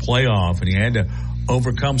so in a playoff, and he had to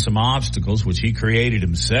overcome some obstacles, which he created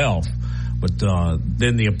himself. But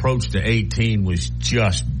then the approach to 18 was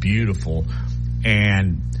just beautiful.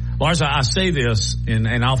 And, Lars, I say this,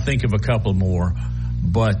 and I'll think of a couple more,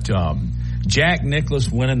 but Jack Nicklaus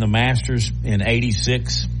winning the Masters in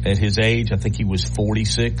 86 at his age, I think he was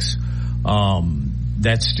 46.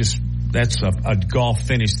 That's a golf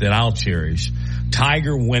finish that I'll cherish.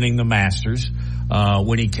 Tiger winning the Masters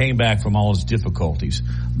when he came back from all his difficulties.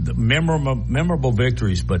 The memorable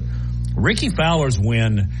victories, but Ricky Fowler's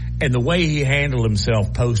win and the way he handled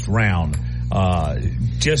himself post-round,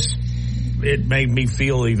 it made me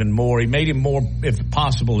feel even more. He made him more, if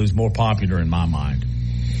possible, is more popular in my mind.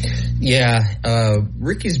 Yeah,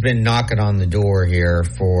 Ricky's been knocking on the door here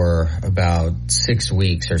for about 6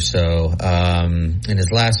 weeks or so. In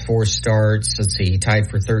his last 4 starts, let's see, he tied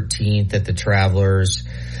for 13th at the Travelers,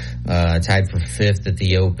 tied for 5th at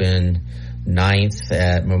the Open, 9th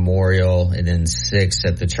at Memorial, and then 6th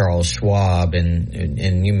at the Charles Schwab.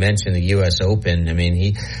 And you mentioned the U.S. Open. I mean,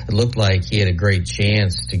 it looked like he had a great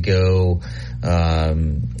chance to go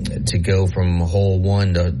from hole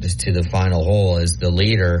 1 to the final hole as the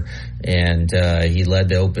leader. And he led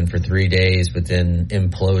the Open for 3 days, but then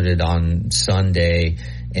imploded on Sunday,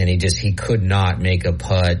 and he could not make a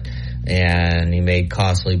putt, and he made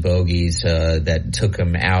costly bogeys that took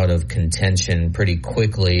him out of contention pretty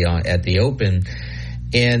quickly at the Open.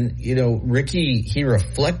 And, Ricky, he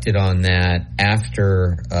reflected on that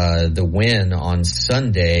after the win on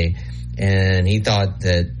Sunday, and he thought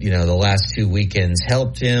that, the last 2 weekends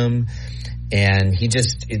helped him. And he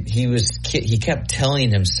kept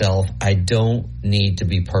telling himself, I don't need to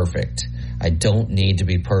be perfect. I don't need to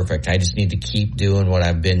be perfect. I just need to keep doing what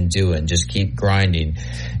I've been doing. Just keep grinding.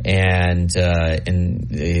 And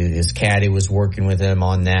his caddy was working with him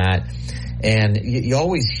on that. And you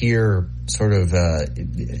always hear sort of,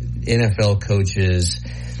 NFL coaches,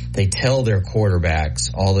 they tell their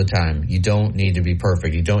quarterbacks all the time, you don't need to be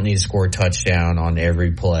perfect. You don't need to score a touchdown on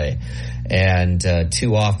every play. And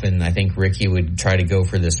too often, I think Ricky would try to go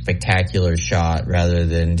for the spectacular shot rather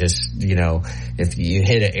than just, if you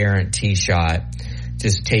hit an errant tee shot,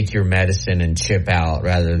 just take your medicine and chip out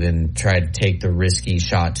rather than try to take the risky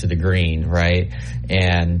shot to the green, right?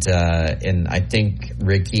 And I think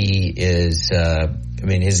Ricky is,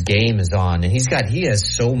 his game is on, and he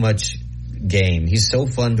has so much game. He's so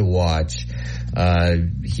fun to watch.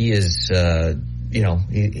 He is,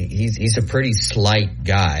 he's a pretty slight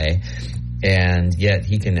guy, and yet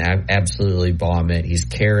he can absolutely bomb it. He's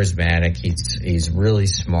charismatic. He's really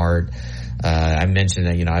smart. I mentioned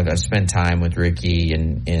that, I've spent time with Ricky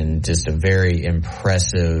and just a very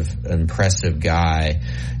impressive guy.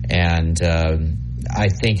 And, I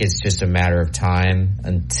think it's just a matter of time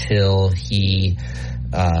until he,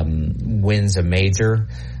 wins a major.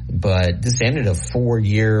 But this ended a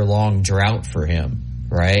 4-year-long drought for him,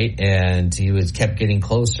 right? And he kept getting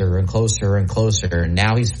closer and closer and closer. And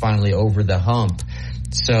now he's finally over the hump.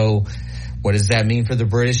 So what does that mean for the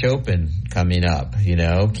British Open coming up?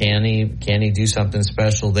 Can he do something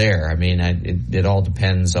special there? I mean, it all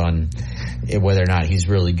depends on whether or not he's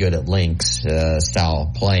really good at links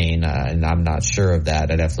style playing, and I'm not sure of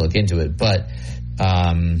that. I'd have to look into it. But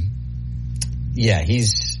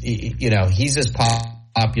he's as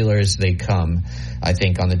popular as they come, I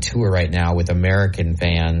think, on the tour right now with American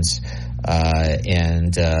fans.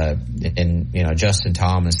 And Justin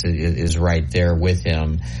Thomas is right there with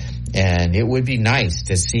him. And it would be nice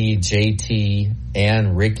to see JT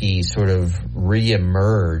and Ricky sort of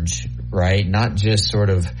reemerge, right? Not just sort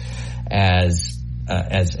of as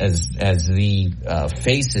the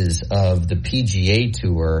faces of the PGA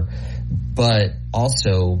Tour, but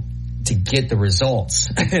also to get the results,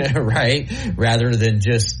 right? Rather than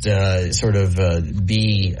just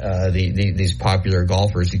be these popular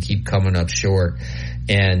golfers who keep coming up short.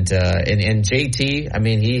 And JT, I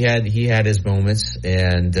mean, he had his moments,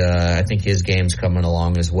 and I think his game's coming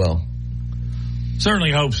along as well.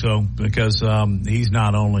 Certainly hope so, because he's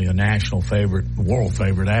not only a national favorite, world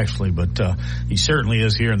favorite actually, but he certainly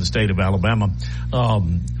is here in the state of Alabama.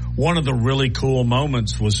 One of the really cool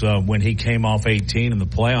moments was when he came off 18 in the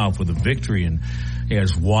playoff with a victory, and he had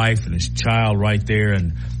his wife and his child right there,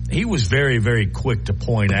 and he was very, very quick to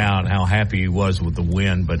point out how happy he was with the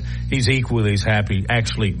win, but he's equally as happy,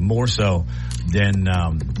 actually more so than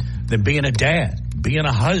being a dad, being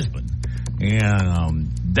a husband. And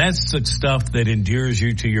that's the stuff that endears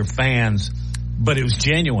you to your fans, but it was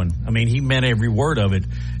genuine. I mean, he meant every word of it,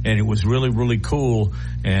 and it was really, really cool.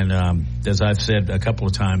 And as I've said a couple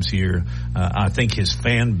of times here, I think his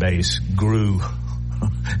fan base grew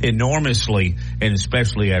enormously, and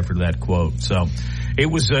especially after that quote. So it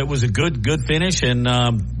was a good finish, and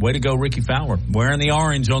way to go, Ricky Fowler, wearing the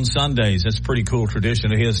orange on Sundays. That's a pretty cool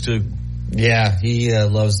tradition of his too. Yeah, he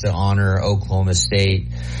loves to honor Oklahoma State,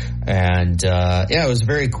 and it was a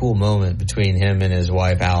very cool moment between him and his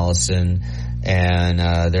wife Allison and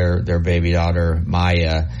their baby daughter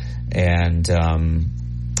Maya. And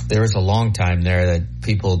there was a long time there that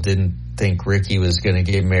people didn't think Ricky was going to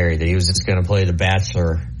get married, that he was just going to play The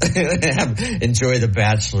Bachelor, enjoy the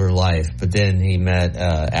Bachelor life. But then he met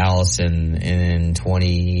Allison in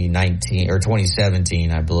 2019 or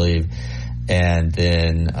 2017, I believe. And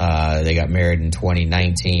then they got married in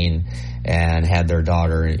 2019 and had their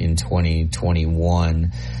daughter in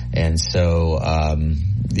 2021. And so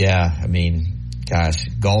Yeah, I mean, gosh,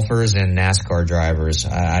 golfers and NASCAR drivers,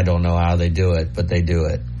 I don't know how they do it, but they do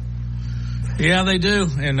it. Yeah, they do.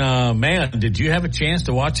 And, man, did you have a chance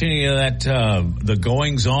to watch any of that, the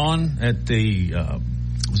goings-on at the,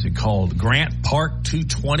 what's it called, Grant Park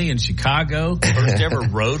 220 in Chicago, first ever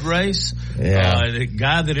road race? Yeah. The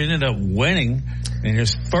guy that ended up winning in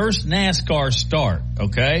his first NASCAR start,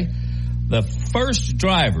 okay? The first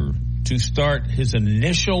driver to start his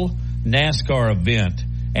initial NASCAR event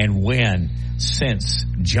and win since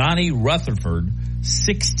Johnny Rutherford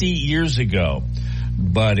 60 years ago.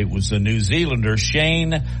 But it was the New Zealander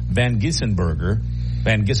Shane Van Gissenberg,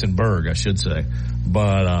 I should say.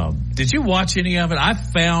 But did you watch any of it? I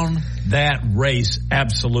found that race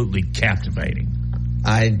absolutely captivating.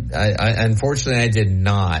 I unfortunately I did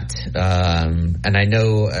not. And I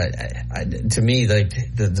know, to me, like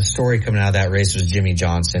the story coming out of that race was Jimmy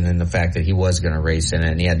Johnson and the fact that he was going to race in it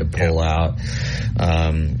and he had to pull out.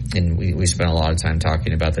 And we spent a lot of time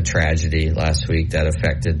talking about the tragedy last week that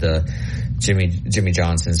affected the Jimmy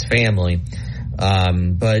Johnson's family.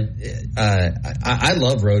 But I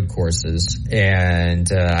love road courses, and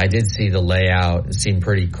I did see the layout. It seemed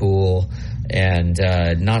pretty cool. And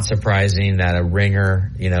not surprising that a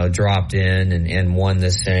ringer, dropped in and won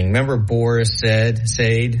this thing. Remember Boris Said?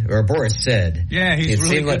 Yeah, he's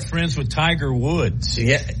really good friends with Tiger Woods.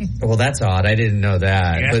 Yeah, well, that's odd. I didn't know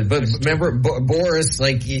that. Yeah, but remember Boris,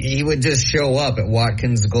 like he would just show up at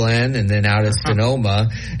Watkins Glen and then out at Sonoma,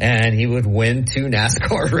 and he would win 2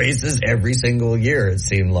 NASCAR races every single year. It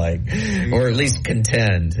seemed like, or at least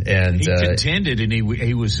contend. And he contended, and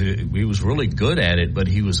he was really good at it. But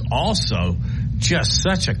he was also just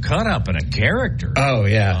such a cut up and a character. Oh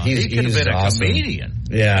yeah, he could have been awesome. A comedian.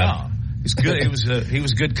 Yeah, he's good. He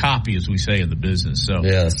was good copy, as we say in the business. So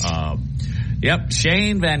yes. Yep,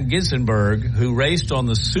 Shane Van Gissenberg, who raced on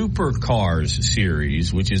the Supercars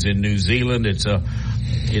series, which is in New Zealand.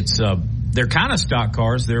 They're kind of stock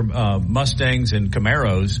cars. They're Mustangs and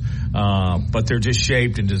Camaros, but they're just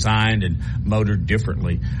shaped and designed and motored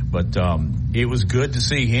differently. But it was good to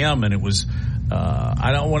see him, and it was,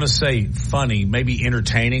 I don't want to say funny, maybe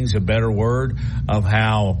entertaining is a better word, of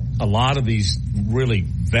how a lot of these really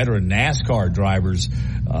veteran NASCAR drivers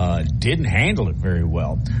didn't handle it very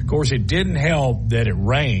well. Of course, it didn't help that it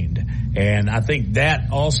rained, and I think that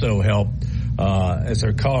also helped. As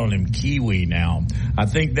they're calling him Kiwi now. I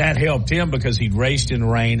think that helped him because he'd raced in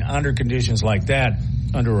rain under conditions like that,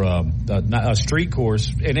 under a street course,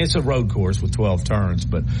 and it's a road course with 12 turns,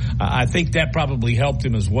 but I think that probably helped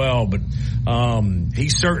him as well, but he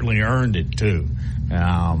certainly earned it too.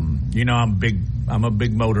 I'm a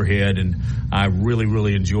big motorhead, and I really,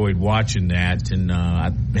 really enjoyed watching that. And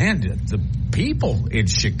the people in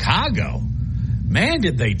Chicago, man,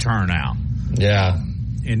 did they turn out. Yeah.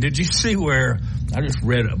 And did you see where I just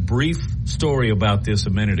read a brief story about this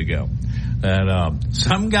a minute ago, that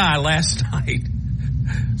some guy last night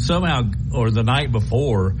somehow, or the night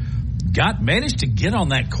before, managed to get on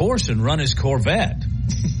that course and run his Corvette.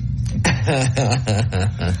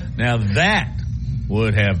 Now that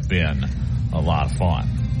would have been a lot of fun.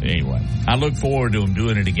 Anyway, I look forward to him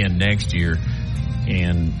doing it again next year,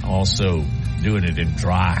 and also doing it in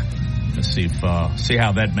dry. Let's see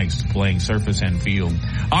how that makes the playing surface and field.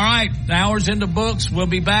 All right, hours in the books. We'll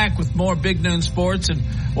be back with more Big Noon Sports, and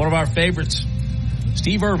one of our favorites,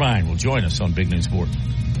 Steve Irvine, will join us on Big Noon Sports.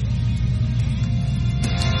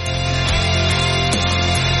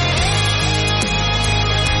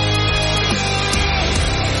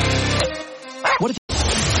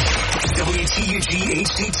 WTUG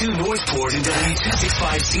HD2 Northport and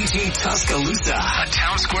W265CG Tuscaloosa, a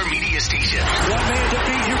Town Square media station. One man to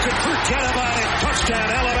beat, you can forget about it. Touchdown,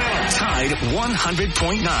 Alabama. Tide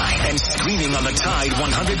 100.9 and streaming on the Tide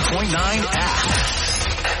 100.9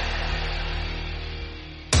 app.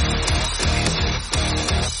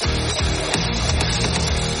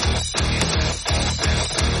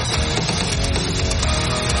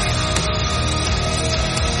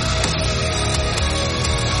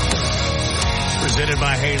 Presented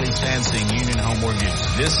by Haley Sansing, Union Home Mortgage.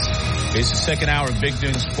 This is the second hour of Big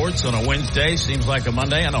Noon Sports on a Wednesday. Seems like a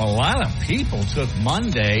Monday. I know a lot of people took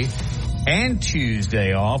Monday and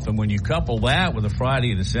Tuesday off, and when you couple that with a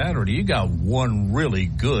Friday and a Saturday, you got one really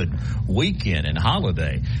good weekend and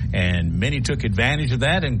holiday. And many took advantage of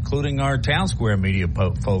that, including our Town Square media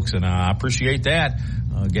folks, and I appreciate that.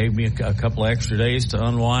 Gave me a couple of extra days to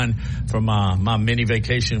unwind from my mini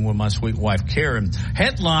vacation with my sweet wife, Karen.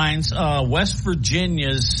 Headlines, West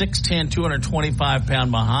Virginia's 6'10",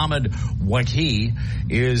 225-pound Muhammad Wahi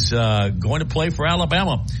is going to play for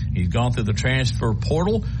Alabama. He's gone through the transfer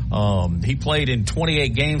portal. He played in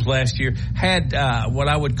 28 games last year, had what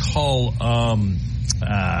I would call how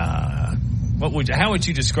would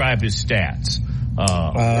you describe his stats?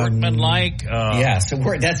 Workman-like. That's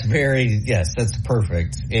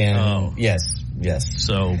perfect. And yes.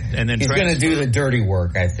 So, and then he's going to do the dirty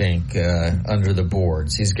work, I think, under the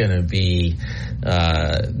boards. He's going to be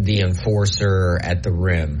the enforcer at the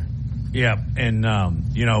rim. Yeah, and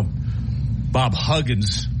Bob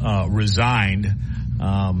Huggins resigned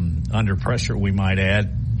under pressure, we might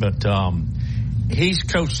add, but he's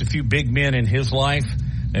coached a few big men in his life,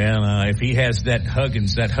 and if he has that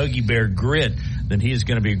Huggins, that Huggy Bear grit, then he is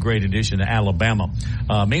going to be a great addition to Alabama.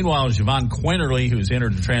 Meanwhile, Javon Quinterly, who's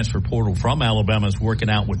entered the transfer portal from Alabama, is working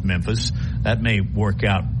out with Memphis. That may work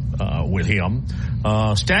out with him.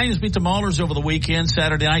 Stallions beat the Maulers over the weekend,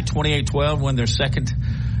 Saturday night, 28-12, win their second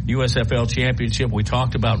USFL championship. We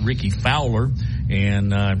talked about Ricky Fowler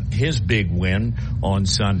and his big win on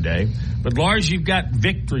Sunday. But, Lars, you've got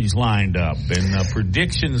victories lined up and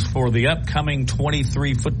predictions for the upcoming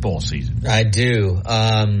 23 football season. I do.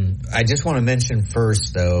 I just want to mention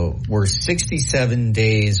first, though, we're 67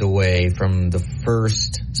 days away from the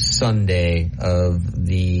first Sunday of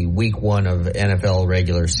the week 1 of NFL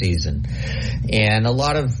regular season. And a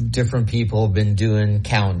lot of different people have been doing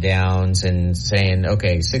countdowns and saying,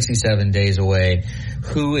 okay, 67 days away,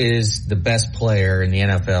 who is the best player in the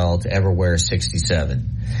NFL to ever wear 67?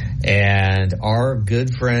 And our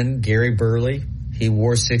good friend Gary Burley, he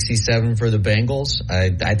wore 67 for the Bengals.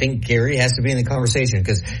 I think Gary has to be in the conversation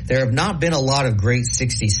because there have not been a lot of great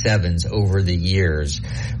 67s over the years.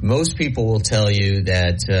 Most people will tell you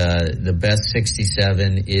that the best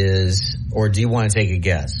 67 is, or do you want to take a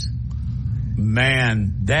guess?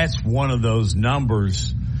 Man, that's one of those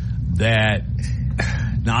numbers that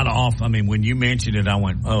not off. I mean, when you mentioned it, I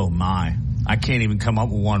went, oh my, I can't even come up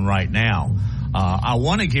with one right now. I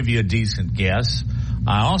want to give you a decent guess.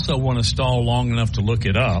 I also want to stall long enough to look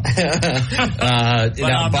it up. But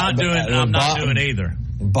I'm not doing either.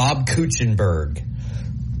 Bob Kuechenberg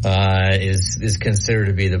is considered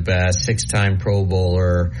to be the best 6-time Pro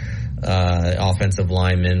Bowler, offensive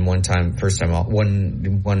lineman, one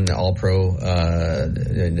All-Pro,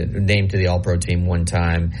 named to the All-Pro team one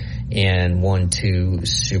time, and won 2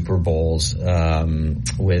 Super Bowls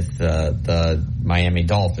with the Miami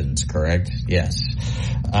Dolphins, correct? Yes.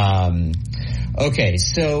 Okay,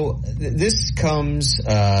 so this comes,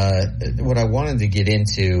 what I wanted to get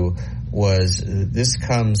into was this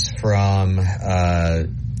comes from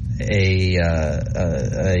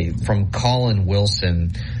from Colin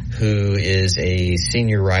Wilson, who is a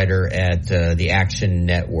senior writer at the Action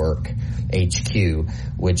Network HQ,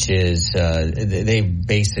 which is they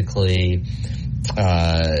basically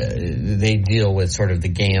they deal with sort of the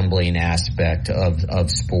gambling aspect of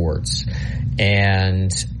sports.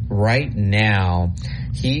 And right now,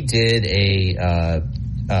 he did a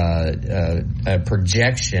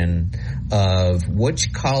projection of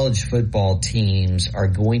which college football teams are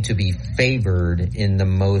going to be favored in the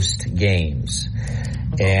most games.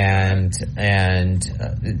 And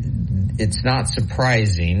it's not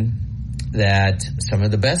surprising that some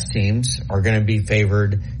of the best teams are going to be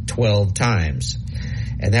favored 12 times.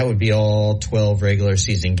 And that would be all 12 regular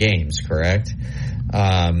season games, correct?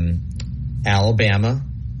 Alabama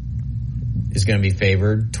is going to be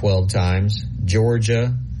favored 12 times.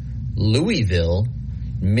 Georgia, Louisville,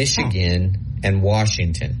 Michigan, and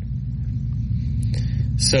Washington.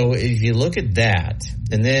 So if you look at that,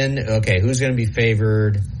 and then, okay, who's going to be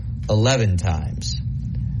favored 11 times?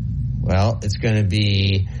 Well, it's going to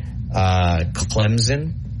be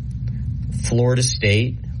Clemson, Florida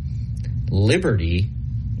State, Liberty,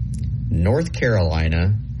 North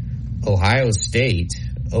Carolina, Ohio State,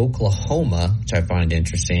 Oklahoma, which I find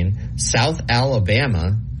interesting, South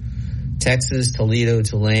Alabama, Texas, Toledo,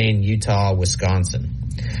 Tulane, Utah, Wisconsin.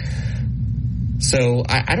 So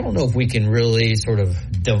I don't know if we can really sort of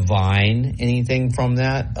divine anything from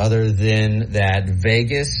that other than that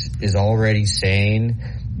Vegas is already saying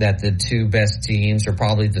that the 2 best teams are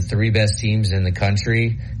probably the 3 best teams in the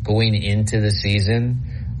country going into the season,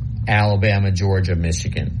 Alabama, Georgia,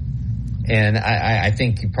 Michigan. And I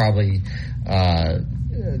think you probably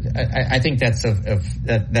I think that's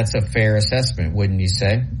a fair assessment, wouldn't you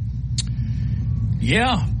say?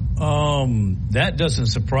 Yeah. That doesn't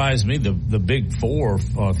surprise me, the big 4,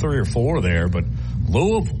 3 or 4 there, but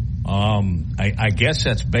Louisville, I guess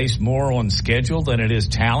that's based more on schedule than it is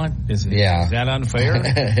talent. Is that unfair?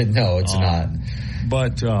 No, it's not.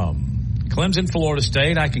 But Clemson, Florida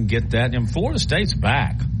State, I can get that. And Florida State's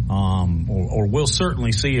back, or we'll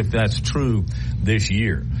certainly see if that's true this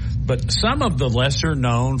year. But some of the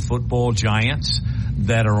lesser-known football giants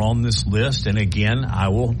that are on this list, and again, I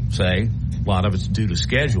will say a lot of it's due to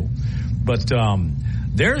schedule, but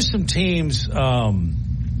there are some teams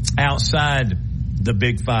outside the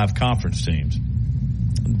Big Five conference teams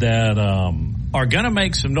that are going to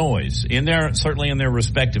make some noise certainly in their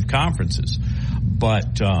respective conferences.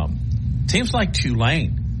 But teams like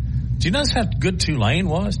Tulane, do you notice how good Tulane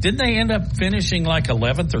was? Didn't they end up finishing like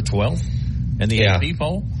 11th or 12th in the AP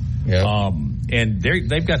poll? Yeah. And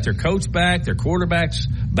they've got their coach back, their quarterbacks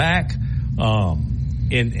back,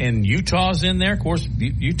 and Utah's in there. Of course,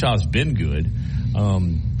 Utah's been good.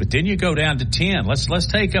 But then you go down to 10. Let's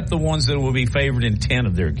take up the ones that will be favored in 10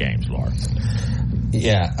 of their games, Laura.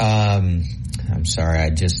 Yeah. I'm sorry,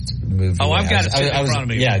 I just moved. I've got it in front of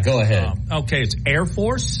me. Yeah, go ahead. Okay, it's Air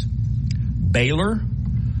Force, Baylor,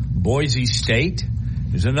 Boise State.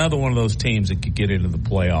 There's another one of those teams that could get into the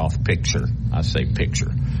playoff picture. I say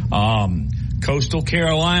picture. Coastal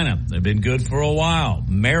Carolina, they've been good for a while.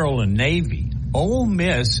 Maryland, Navy. Ole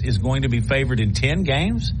Miss is going to be favored in 10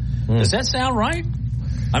 games. Does that sound right?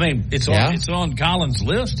 I mean, it's on Collins'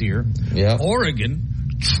 list here. Yeah.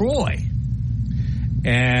 Oregon, Troy,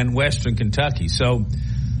 and Western Kentucky. So,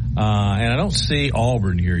 and I don't see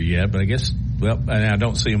Auburn here yet, but I guess, and I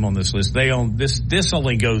don't see them on this list. This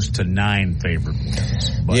only goes to 9 favored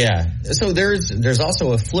ones. Yeah. So there's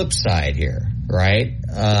also a flip side here, right?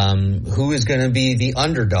 Who is going to be the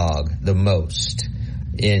underdog the most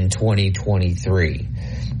in 2023?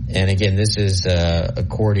 And again, this is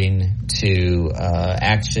according to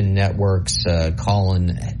Action Network's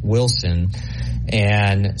Colin Wilson.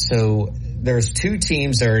 And so there's 2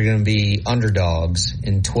 teams that are going to be underdogs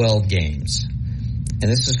in 12 games.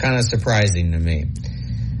 And this is kind of surprising to me.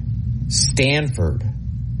 Stanford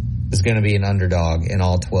is going to be an underdog in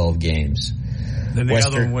all 12 games. Then the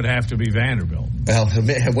other one would have to be Vanderbilt. Well,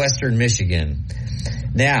 Western Michigan.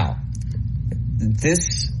 Now,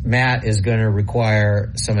 this, Matt, is going to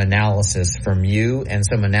require some analysis from you and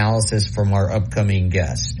some analysis from our upcoming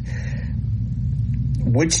guest.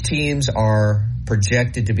 Which teams are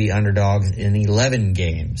projected to be underdogs in 11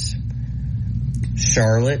 games?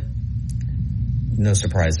 Charlotte, no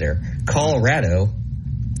surprise there. Colorado,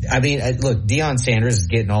 I mean, look, Deion Sanders is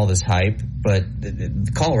getting all this hype, but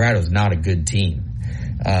Colorado's not a good team.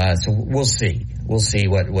 So we'll see. We'll see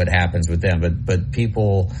what happens with them. But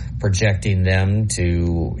people projecting them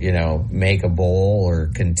to, make a bowl or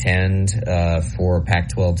contend for a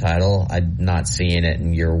Pac-12 title, I'm not seeing it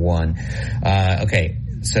in year one. Okay,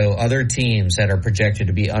 so other teams that are projected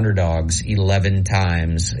to be underdogs 11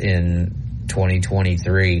 times in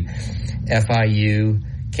 2023, FIU,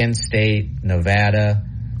 Kent State, Nevada,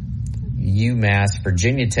 UMass,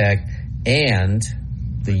 Virginia Tech, and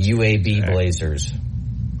the UAB Blazers.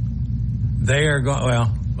 They are going,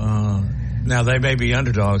 now they may be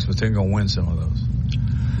underdogs, but they're going to win some of those.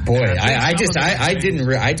 Boy, I don't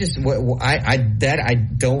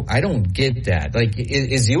get that. Like,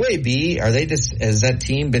 is UAB, are they just, has that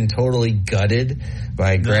team been totally gutted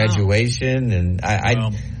by graduation? And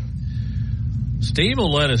Steve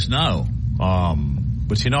will let us know.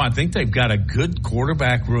 But I think they've got a good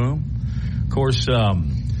quarterback room. Of course,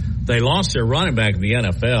 they lost their running back in the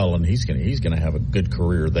NFL, and he's going to have a good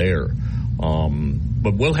career there.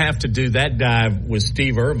 But we'll have to do that dive with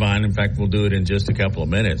Steve Irvine. In fact, we'll do it in just a couple of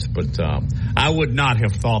minutes. But I would not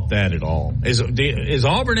have thought that at all. Is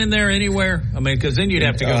Auburn in there anywhere? I mean, because then you'd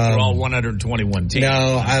have to go through all 121 teams.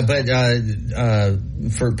 No, but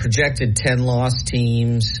for projected 10-loss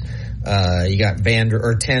teams, you got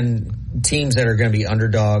 10 teams that are going to be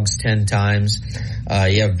underdogs 10 times.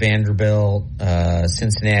 You have Vanderbilt,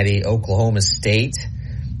 Cincinnati, Oklahoma State.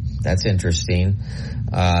 That's interesting.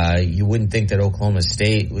 You wouldn't think that Oklahoma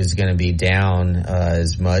State was going to be down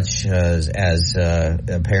as much as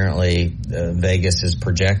apparently Vegas is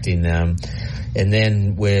projecting them. And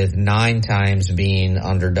then with 9 times being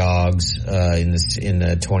underdogs in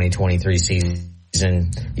the 2023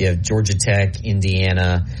 season, you have Georgia Tech,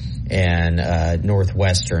 Indiana, and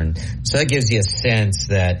Northwestern. So that gives you a sense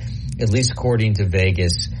that, at least according to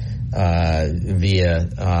Vegas,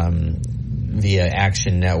 via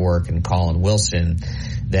Action Network and Colin Wilson,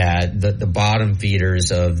 that the bottom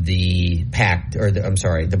feeders of the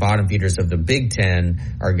the bottom feeders of the Big Ten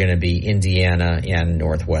are going to be Indiana and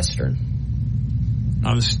Northwestern.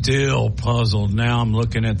 I'm still puzzled. Now I'm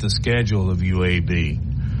looking at the schedule of UAB.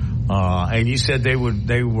 And you said they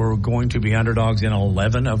were going to be underdogs in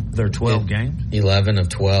 11 of their 12 games? 11 of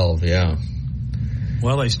 12, yeah.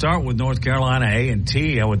 Well, they start with North Carolina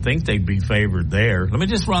A&T. I would think they'd be favored there. Let me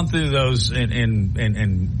just run through those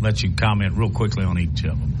and let you comment real quickly on each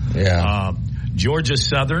of them. Yeah. Georgia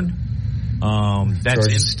Southern. That's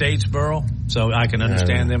in Statesboro, so I can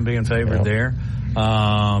understand them being favored there.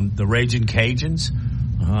 The Raging Cajuns.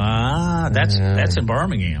 That's in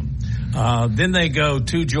Birmingham. Then they go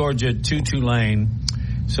to Georgia, to Tulane.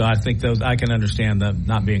 So I think I can understand them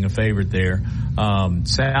not being a favorite there.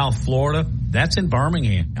 South Florida, that's in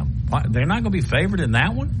Birmingham. They're not going to be favored in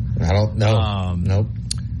that one? I don't know. Nope.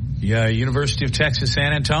 Yeah, University of Texas,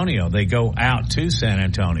 San Antonio. They go out to San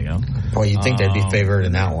Antonio. Well, you'd think they'd be favored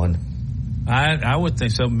in that one. I would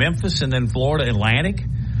think so. Memphis and then Florida Atlantic.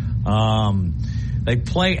 They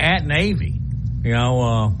play at Navy.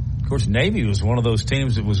 Of course, Navy was one of those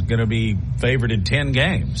teams that was going to be favored in 10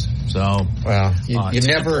 games. So, well, you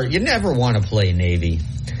never want to play Navy.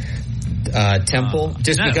 Temple,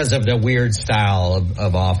 because of the weird style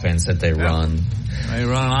of offense that they run. They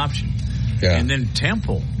run an option. Yeah. And then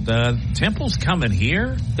Temple. Temple's coming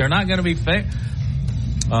here. They're not going to be favored.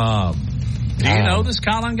 Do you know this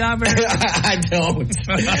Colin guy very well? I don't.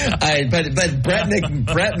 But Brett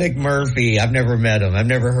McMurphy, I've never met him. I've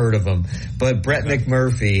never heard of him. But Brett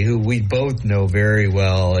McMurphy, who we both know very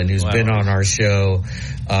well and who's been on our show,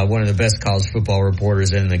 one of the best college football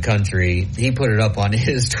reporters in the country, he put it up on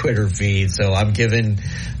his Twitter feed. So I'm giving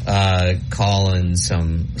Colin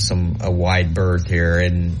a wide berth here.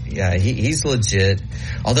 And yeah, he's legit.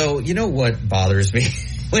 Although, you know what bothers me?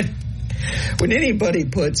 When anybody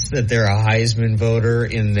puts that they're a Heisman voter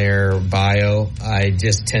in their bio, I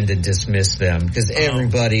just tend to dismiss them because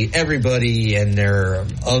everybody and their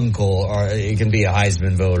uncle can be a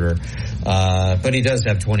Heisman voter. But he does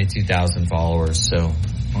have 22,000 followers. So,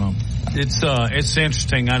 well, it's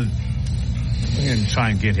interesting. I'm going to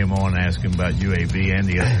try and get him on and ask him about UAB and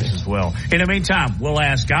the others as well. In the meantime, we'll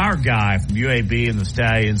ask our guy from UAB and the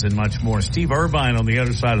Stallions and much more, Steve Irvine, on the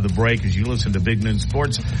other side of the break as you listen to Big Noon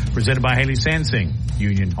Sports, presented by Haley Sansing,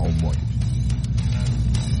 Union Home Mortgage.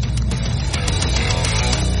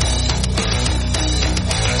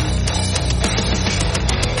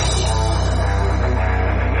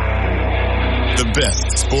 The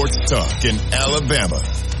best sports talk in Alabama.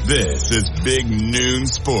 This is Big Noon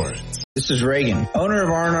Sports. This is Reagan, owner of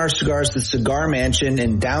R&R Cigars, the Cigar Mansion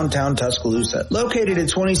in downtown Tuscaloosa, located at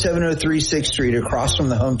 2703 6th Street across from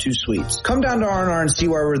the Home 2 Suites. Come down to R&R and see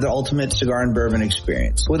why we're the ultimate cigar and bourbon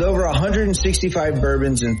experience. With over 165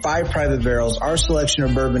 bourbons and 5 private barrels, our selection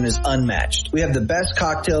of bourbon is unmatched. We have the best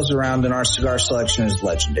cocktails around and our cigar selection is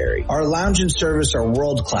legendary. Our lounge and service are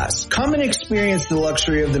world class. Come and experience the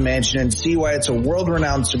luxury of the mansion and see why it's a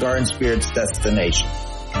world-renowned cigar and spirits destination.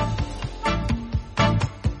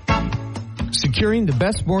 Securing the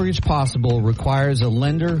best mortgage possible requires a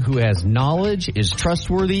lender who has knowledge, is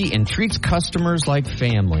trustworthy, and treats customers like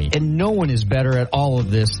family. And no one is better at all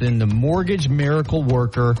of this than the mortgage miracle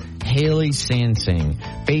worker, Haley Sansing.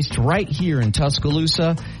 Based right here in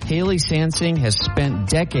Tuscaloosa, Haley Sansing has spent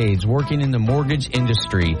decades working in the mortgage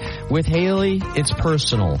industry. With Haley, it's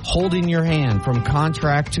personal, holding your hand from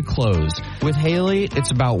contract to close. With Haley,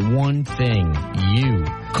 it's about one thing, you.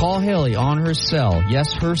 Call Haley on her cell,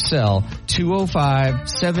 yes, her cell,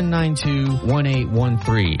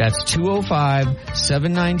 205-792-1813. That's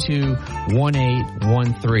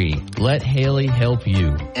 205-792-1813. Let Haley help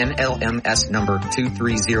you. NLMS number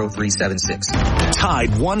 230376.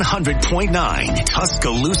 Tide 100.9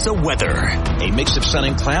 Tuscaloosa weather. A mix of sun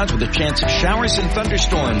and clouds with a chance of showers and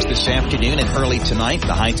thunderstorms this afternoon and early tonight.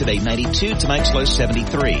 The high today 92, tonight's low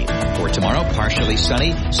 73. For tomorrow, partially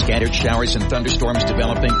sunny, scattered showers and thunderstorms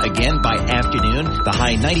developing again by afternoon. The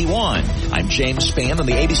high 91. I'm James Spann on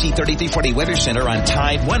the ABC 3340 Weather Center on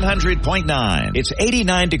Tide 100.9. It's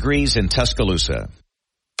 89 degrees in Tuscaloosa.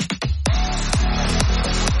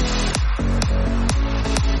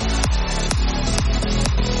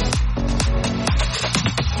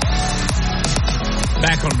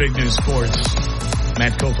 Back on Big News Sports,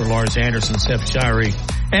 Matt Cofer, Lars Anderson, Seth Shirey,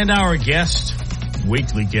 and our guest,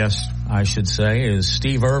 weekly guest, I should say, is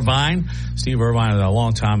Steve Irvine. Steve Irvine is a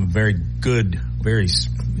long time, very good,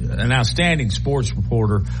 an outstanding sports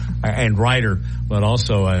reporter and writer, but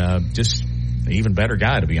also just an even better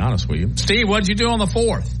guy, to be honest with you. Steve, what'd you do on the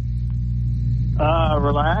 4th?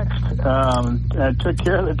 Relaxed. I took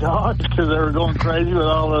care of the dogs because they were going crazy with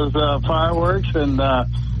all those fireworks, and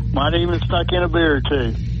might even stuck in a beer or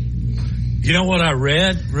two. You know what I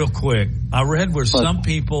read? Real quick. I read where some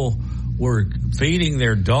people were feeding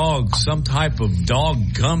their dogs some type of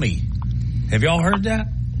dog gummy. Have y'all heard that?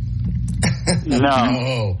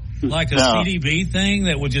 No. Like a CDB thing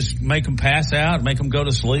that would just make them pass out, make them go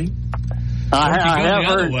to sleep? I have the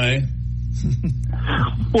other heard. way.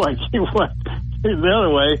 What? The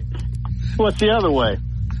other way? What's the other way?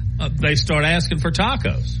 They start asking for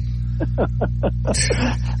tacos.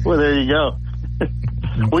 Well, there you go.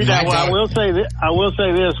 I will say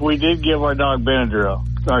this: we did give our dog Benadryl,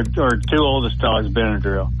 our two oldest dogs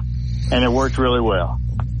Benadryl, and it worked really well.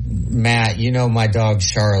 Matt, you know my dog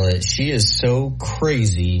Charlotte. She is so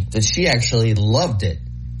crazy that she actually loved it.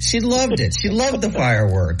 She loved it. She loved the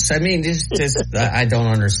fireworks. I mean, just I don't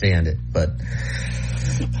understand it, but.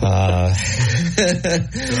 To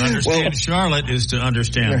understand Charlotte is to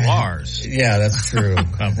understand Lars. Yeah, that's true.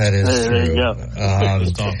 That is true. There you go.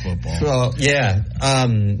 Let's talk football. Well, yeah.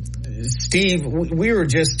 Steve, we were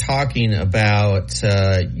just talking about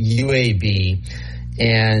UAB,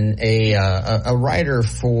 and a writer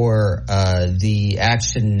for the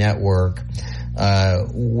Action Network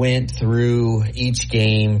went through each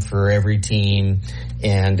game for every team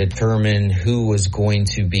and determined who was going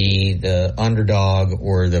to be the underdog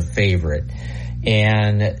or the favorite.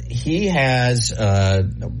 And he has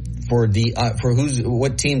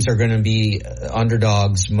what teams are going to be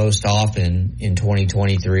underdogs most often in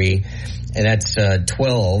 2023. And that's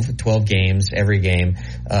 12 games, every game,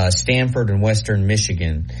 Stanford and Western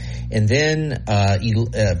Michigan. And then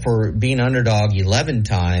for being underdog 11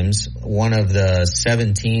 times, one of the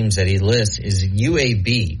 7 teams that he lists is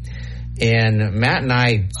UAB. And Matt and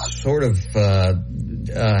I sort of were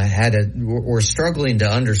struggling to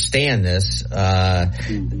understand this,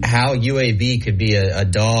 how UAB could be a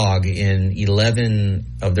dog in 11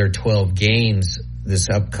 of their 12 games this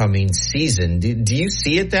upcoming season. Do you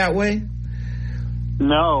see it that way?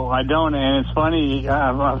 No, I don't. And it's funny,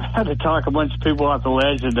 I've had to talk a bunch of people off the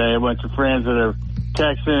ledge today, a bunch of friends that are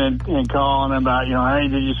texting and calling about, hey,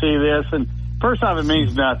 did you see this? And first off, it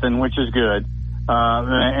means nothing, which is good.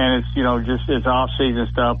 And it's, it's off season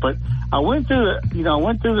stuff. But I went through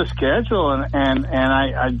the schedule and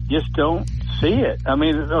I just don't see it. I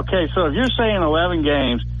mean, okay, so if you're saying 11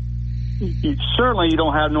 games, certainly you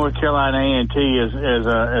don't have North Carolina A&T as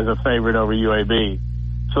a favorite over UAB.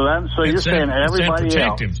 So you're saying everybody else.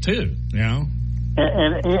 Protective too,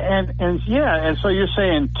 And so you're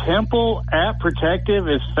saying Temple at Protective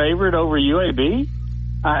is favored over UAB?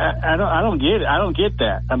 I don't get it. I don't get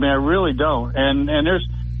that. I mean, I really don't. And there's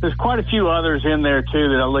quite a few others in there too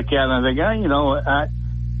that I look at and I think,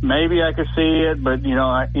 maybe I could see it, but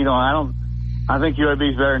I don't. I think UAB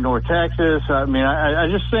is better than North Texas. I mean, I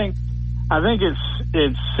just think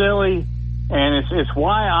it's silly, and it's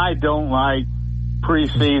why I don't like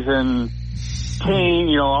preseason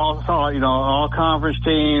team, all conference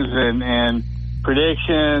teams and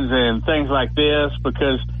predictions and things like this,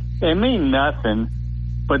 because they mean nothing,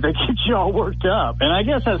 but they get you all worked up. And I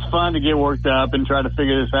guess that's fun to get worked up and try to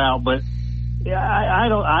figure this out, but I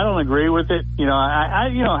don't agree with it. I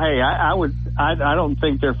don't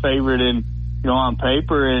think they're favored in, on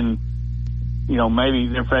paper, and, maybe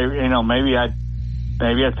they're favored, maybe I'd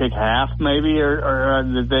pick half, maybe, or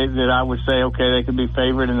that I would say, okay, they could be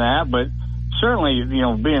favored in that. But certainly,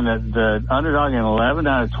 being the underdog in 11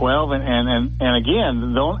 out of 12, and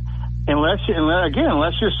again, unless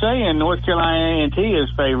you're saying North Carolina A&T is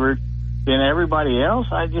favored than everybody else,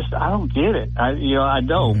 I don't get it. I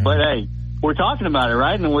don't. Mm-hmm. But hey, we're talking about it,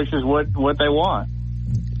 right? And which is what they want.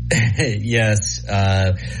 Yes.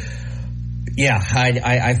 I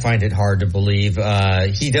find it hard to believe.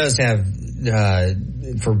 He does have,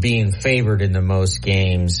 for being favored in the most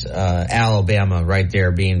games, Alabama right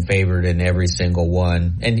there being favored in every single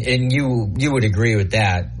one. And you would agree with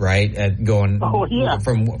that, right?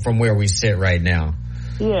 From where we sit right now.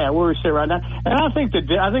 Yeah, where we sit right now. And I think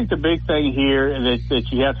the big thing here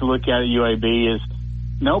that you have to look at UAB is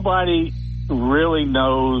nobody really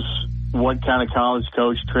knows what kind of college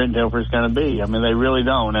coach Trent Dilfer is going to be. I mean, they really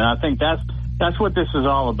don't. And I think that's what this is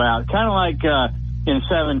all about. Kind of like in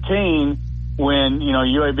 2017 when,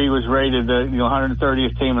 UAB was rated the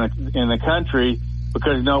 130th team in the country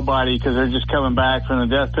because they're just coming back from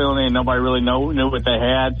the death penalty and nobody really knew what they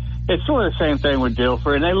had. It's sort of the same thing with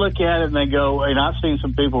Dilfer. And they look at it and they go, and I've seen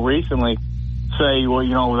some people recently say, well,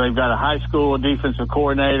 they've got a high school defensive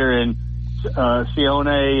coordinator and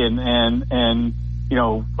Sione and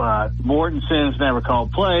Mortensen's never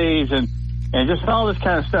called plays and just all this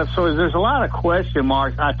kind of stuff. So there's a lot of question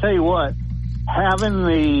marks. I tell you what, having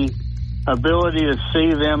the ability to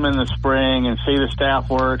see them in the spring and see the staff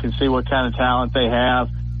work and see what kind of talent they have,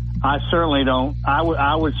 I certainly don't.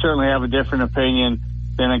 I would certainly have a different opinion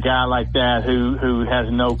than a guy like that who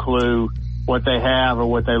has no clue what they have or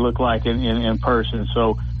what they look like in person.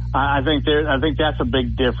 So I think that's a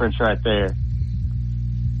big difference right there.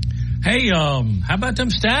 Hey, how about them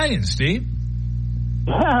Stallions, Steve?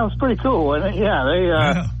 Yeah, it was pretty cool, wasn't it? Yeah,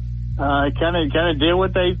 they kind of did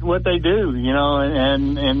what they do, you know,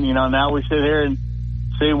 and you know, now we sit here and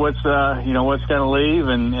see what's going to leave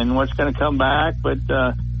and what's going to come back. But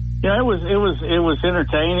you know, it was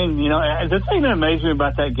entertaining. You know, the thing that amazed me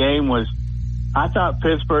about that game was I thought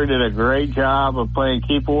Pittsburgh did a great job of playing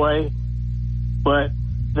keep away, but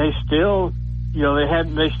they still, you know,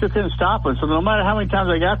 they still couldn't stop us. So no matter how many times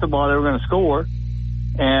they got the ball, they were going to score.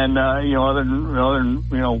 And you know, other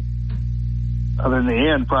than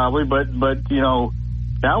the end probably, but you know,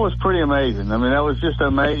 that was pretty amazing. I mean, that was just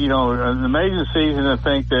an amazing season. To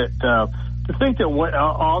think that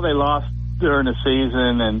all they lost during the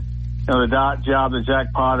season, and you know, the job that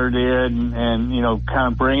Jack Potter did, and you know,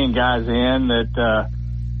 kind of bringing guys in that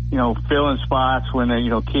you know, filling spots when they, you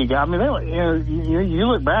know, key guys. I mean, you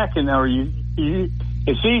look back and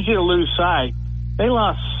it's easy to lose sight. They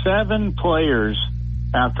lost 7 players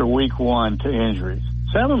after week 1 to injuries.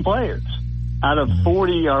 7 players out of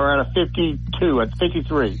 40 or out of 52 at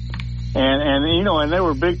 53. And you know, and they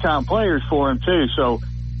were big time players for him too. So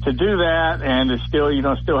to do that and to still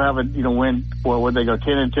have a, you know, win, would they go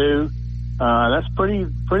 10-2? That's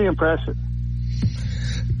pretty impressive.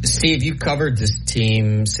 Steve, you covered this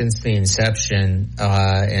team since the inception,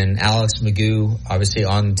 and Alex McGough, obviously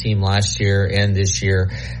on the team last year and this year.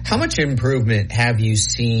 How much improvement have you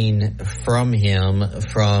seen from him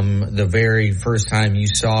from the very first time you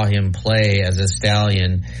saw him play as a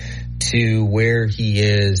Stallion to where he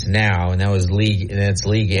is now? And that's league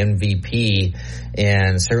MVP,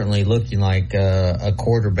 and certainly looking like a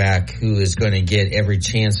quarterback who is going to get every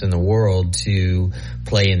chance in the world to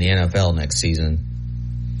play in the NFL next season.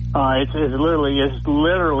 It's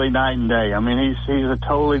literally night and day. I mean, he's a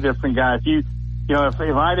totally different guy. If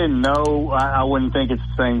I didn't know, I wouldn't think it's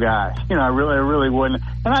the same guy. You know, I really wouldn't.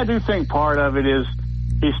 And I do think part of it is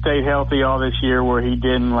he stayed healthy all this year where he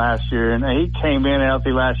didn't last year. And he came in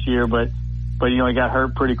healthy last year, but you know, he got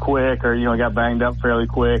hurt pretty quick, or, you know, got banged up fairly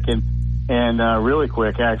quick and really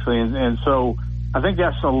quick actually. And so I think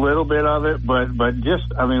that's a little bit of it, but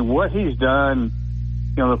just, I mean, what he's done,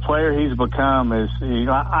 you know, the player he's become is, you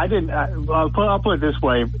know, I'll put it this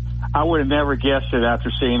way. I would have never guessed it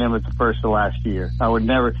after seeing him at the first of last year. I would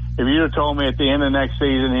never, if you'd have told me at the end of next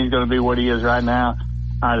season he's going to be what he is right now,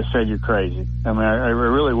 I'd have said you're crazy. I mean, I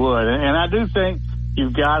really would. And I do think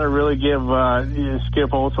you've got to really give Skip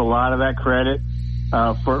Holtz a lot of that credit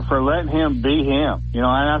for letting him be him. You know,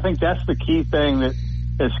 and I think that's the key thing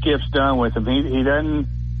that Skip's done with him. He doesn't,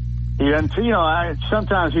 you know,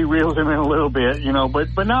 sometimes he reels him in a little bit, you know,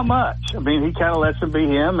 but not much. I mean, he kind of lets him be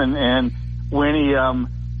him, and when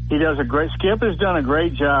he does Skip has done a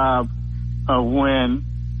great job of when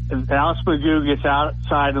Alex McGough gets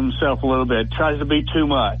outside himself a little bit, tries to be too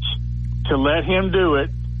much, to let him do it,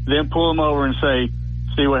 then pull him over and say,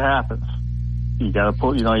 see what happens. You got to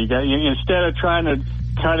pull, you know, instead of trying to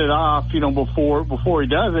cut it off, you know, before he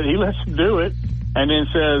does it, he lets him do it, and then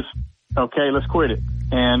says, okay, let's quit it.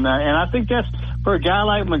 And I think that's, for a guy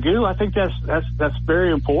like McGough, I think that's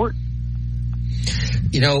very important.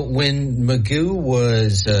 You know, when McGough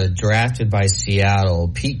was drafted by Seattle,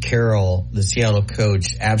 Pete Carroll, the Seattle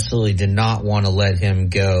coach, absolutely did not want to let him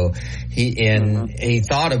go. He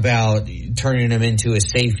thought about turning him into a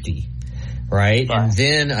safety, right? And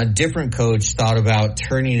then a different coach thought about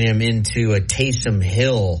turning him into a Taysom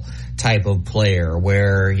Hill type of player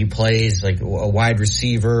where he plays like a wide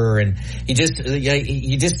receiver, and he's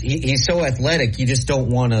so athletic, you just don't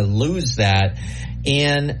want to lose that.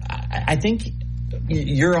 And I think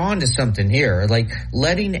you're on to something here, like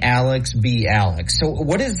letting Alex be Alex. So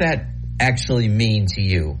what does that actually mean to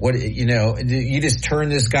you? What, you know, you just turn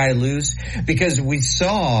this guy loose? Because we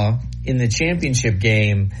saw in the championship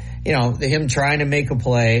game, you know, him trying to make a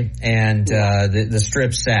play and the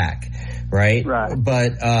strip sack. Right.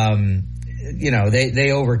 But, you know,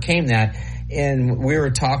 they overcame that. And we were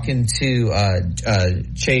talking to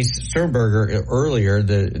Chase Sternberger earlier,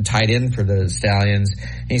 the tight end for the Stallions.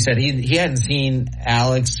 And he said he hadn't seen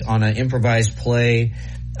Alex on an improvised play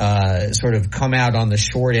sort of come out on the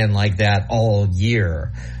short end like that all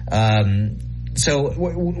year. So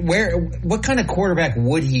what kind of quarterback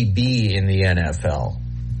would he be in the NFL?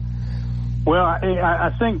 Well, I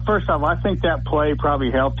think, first off, I think that play probably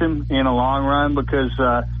helped him in a long run because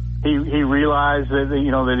he realized that, you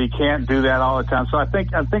know, that he can't do that all the time. So I think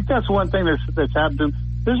that's one thing that's happened to him.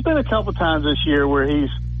 There's been a couple times this year where he's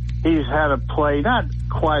had a play, not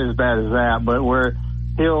quite as bad as that, but where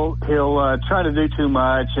he'll try to do too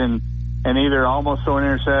much and and either almost throw an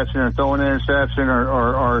interception or throw an interception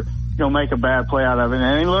or make a bad play out of it,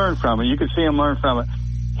 and he learned from it. You can see him learn from it.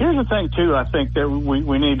 Here's the thing, too, I think that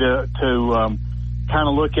we need to kind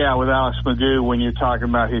of look at with Alex McGough when you're talking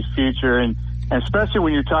about his future, and especially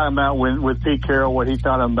when you're talking about with Pete Carroll, what he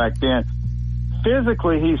thought of him back then.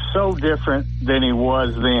 Physically, he's so different than he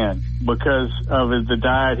was then because of the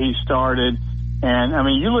diet he started. And, I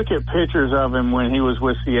mean, you look at pictures of him when he was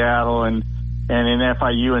with Seattle and in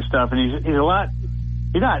FIU and stuff, and he's a lot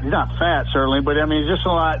 – he's not fat, certainly, but, I mean, he's just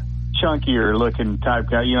a lot chunkier looking type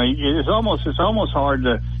guy. You know, it's almost hard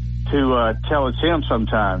to tell it's him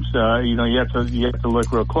sometimes. You have to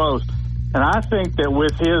look real close. And I think that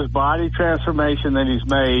with his body transformation that he's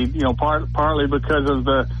made, partly because of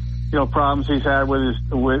the problems he's had with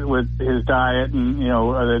his diet and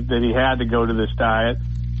that he had to go to this diet,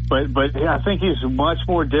 but I think he's much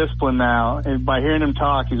more disciplined now. And by hearing him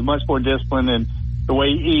talk, he's much more disciplined in the way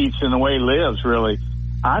he eats and the way he lives. Really,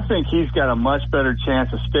 I think he's got a much better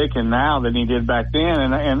chance of sticking now than he did back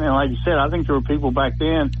then. And like you said, I think there were people back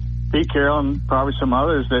then, Pete Carroll and probably some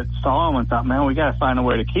others, that saw him and thought, man, we got to find a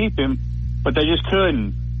way to keep him, but they just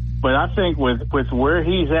couldn't. But I think with where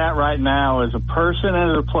he's at right now as a person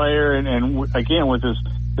and as a player, and again, with his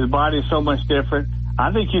body so much different,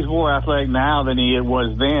 I think he's more athletic now than he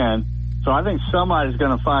was then. So I think somebody's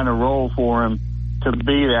going to find a role for him to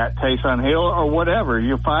be that Taysom Hill or whatever.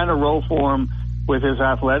 You find a role for him with his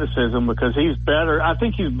athleticism because he's better. I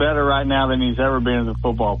think he's better right now than he's ever been as a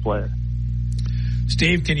football player.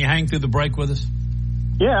 Steve, can you hang through the break with us?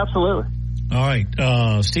 Yeah, absolutely. All right.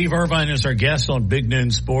 Steve Irvine is our guest on Big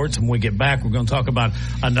Noon Sports. When we get back, we're going to talk about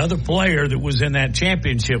another player that was in that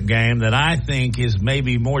championship game that I think is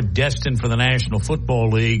maybe more destined for the National Football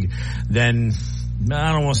League than,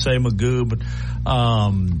 I don't want to say McGough, but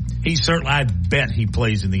he's certainly, I bet he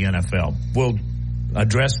plays in the NFL. We'll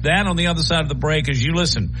address that on the other side of the break as you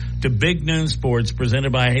listen to Big Noon Sports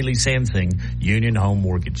presented by Haley Sansing, Union Home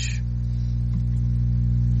Mortgage.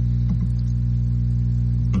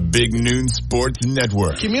 Big Noon Sports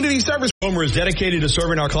Network. Community Service Comer is dedicated to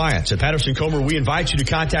serving our clients. At Patterson Comer, we invite you to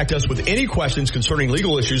contact us with any questions concerning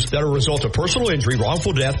legal issues that are a result of personal injury,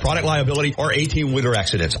 wrongful death, product liability, or 18-wheeler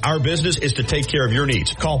accidents. Our business is to take care of your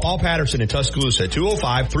needs. Call Paul Patterson in Tuscaloosa at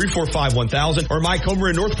 205-345-1000 or Mike Comer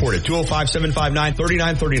in Northport at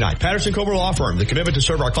 205-759-3939. Patterson Comer Law Firm. The commitment to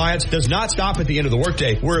serve our clients does not stop at the end of the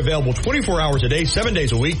workday. We're available 24 hours a day, 7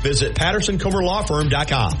 days a week. Visit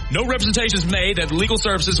PattersonComerLawFirm.com. No representations made that legal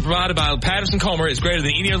services provided by Patterson Comer is greater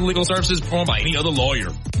than any other legal services performed by any other lawyer.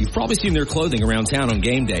 You've probably seen their clothing around town on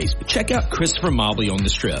game days, but check out Christopher Mobley on the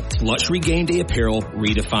Strip. Luxury game day apparel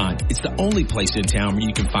redefined. It's the only place in town where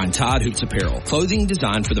you can find Todd Hoops apparel. Clothing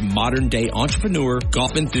designed for the modern day entrepreneur,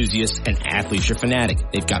 golf enthusiast, and athleisure fanatic.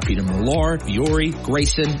 They've got Peter Millar, Fiore,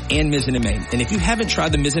 Grayson, and Mizzen & Main. And if you haven't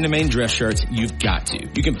tried the Mizzen & Main dress shirts, you've got to.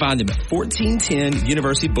 You can find them at 1410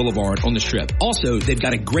 University Boulevard on the Strip. Also, they've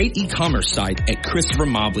got a great e-commerce site at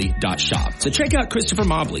ChristopherMobley.shop. So check out Christopher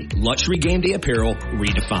Mobley, luxury game day apparel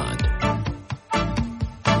redefined.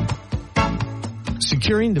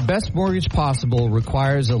 Securing the best mortgage possible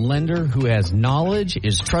requires a lender who has knowledge,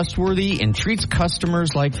 is trustworthy, and treats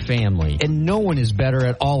customers like family. And no one is better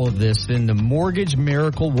at all of this than the mortgage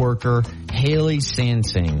miracle worker, Haley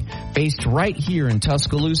Sansing. Based right here in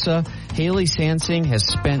Tuscaloosa, Haley Sansing has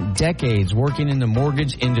spent decades working in the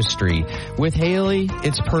mortgage industry. With Haley,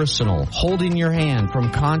 it's personal, holding your hand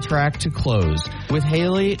from contract to close. With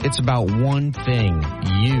Haley, it's about one thing,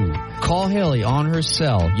 you. Call Haley on her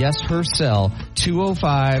cell, yes, her cell,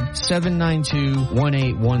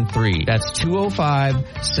 205-792-1813. That's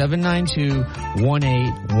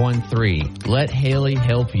 205-792-1813. Let Haley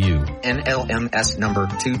help you. NLMS number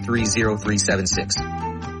 230376.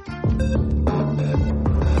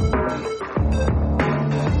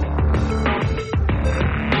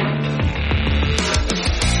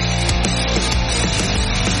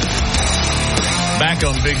 Back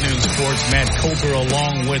on Big Noon Sports, Matt Coulter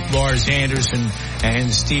along with Lars Anderson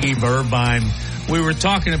and Steve Irvine. We were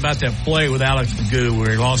talking about that play with Alex McGough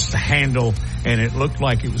where he lost the handle and it looked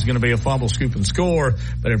like it was going to be a fumble, scoop, and score,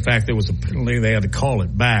 but in fact there was a penalty. They had to call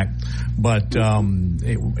it back. But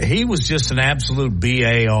he was just an absolute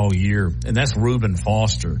BA all year, and that's Reuben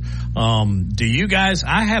Foster. Do you guys,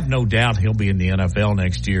 I have no doubt he'll be in the NFL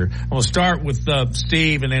next year. I'm going to start with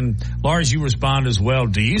Steve, and then Lars, you respond as well.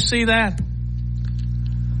 Do you see that?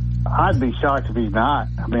 I'd be shocked if he's not.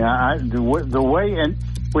 I mean, the way, and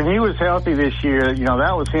when he was healthy this year,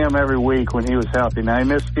 that was him every week when he was healthy. Now, he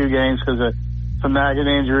missed a few games because of some nagging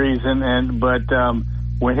injuries, but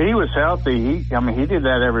when he was healthy, he did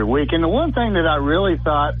that every week. And the one thing that I really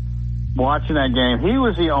thought watching that game, he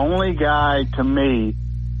was the only guy to me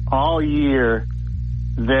all year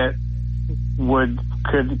that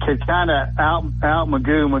could kind of out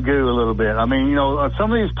Magoo a little bit. I mean,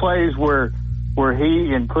 some of these plays where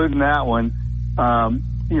he, including that one,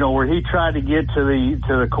 where he tried to get to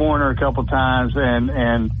the corner a couple times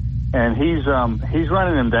and he's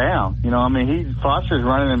running him down. Foster's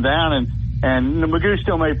running him down and Magoo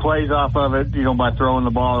still made plays off of it, by throwing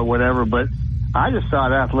the ball or whatever. But I just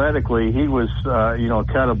thought athletically he was,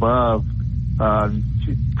 cut above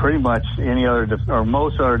pretty much any other or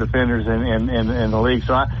most other defenders in the league.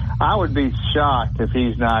 So I would be shocked if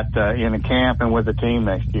he's not in a camp and with the team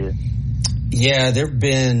next year. Yeah, there have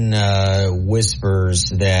been whispers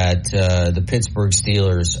that the Pittsburgh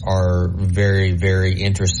Steelers are very, very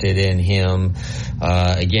interested in him.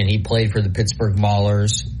 Again, he played for the Pittsburgh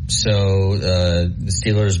Maulers, so the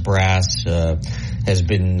Steelers brass has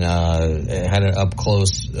been had an up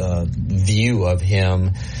close view of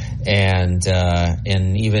him. And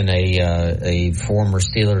even a former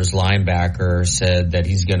Steelers linebacker said that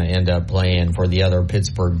he's going to end up playing for the other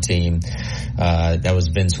Pittsburgh team. That was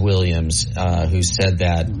Vince Williams, who said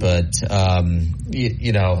that. But,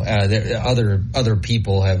 other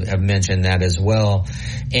people have mentioned that as well.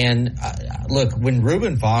 And look, when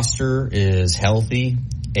Reuben Foster is healthy,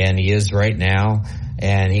 and he is right now,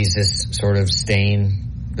 and he's just sort of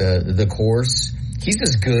staying the course, he's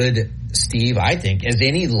as good, Steve, I think, as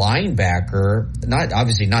any linebacker, not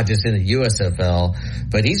just in the USFL,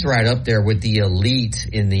 but he's right up there with the elite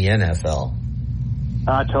in the NFL.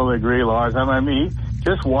 I totally agree, Lars. I mean,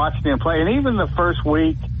 just watching him play, and even the first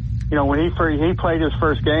week, when he played his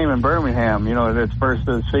first game in Birmingham, his first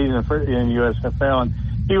of the season in USFL, and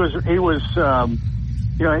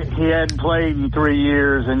he hadn't played in 3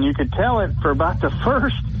 years, and you could tell it for about the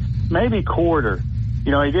first maybe quarter. He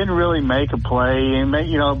didn't really make a play, but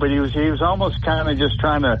he was almost kind of just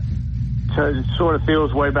trying to sort of feel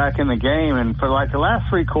his way back in the game. And for like the last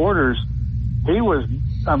 3 quarters, he was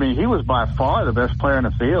by far the best player in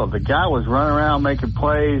the field. The guy was running around making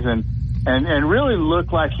plays and really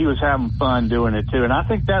looked like he was having fun doing it too. And I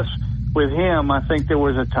think that's with him. I think there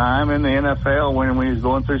was a time in the NFL when he was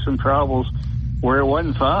going through some troubles where it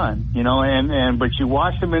wasn't fun, but you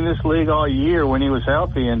watched him in this league all year when he was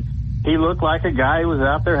healthy, and he looked like a guy who was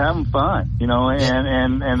out there having fun,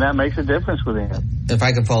 and that makes a difference with him. If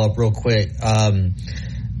I can follow up real quick,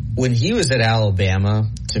 when he was at Alabama,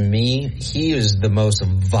 to me, he was the most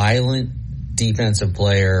violent defensive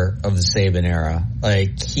player of the Saban era.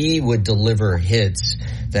 Like, he would deliver hits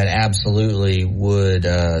that absolutely would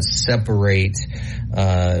separate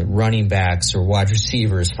running backs or wide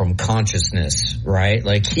receivers from consciousness, right?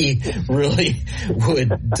 Like, he really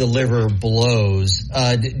would deliver blows.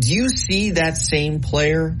 Do you see that same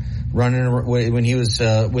player running when he was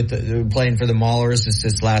playing for the Maulers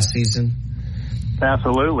this last season?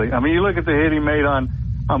 Absolutely. I mean, you look at the hit he made on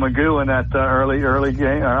Magoo in that early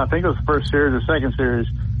game. I think it was the first series or second series,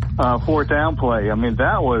 4th down play. I mean,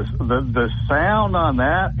 that was the sound on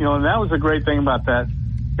that. And that was the great thing about that.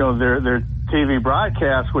 Their TV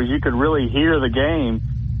broadcast was you could really hear the game,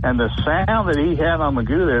 and the sound that he had on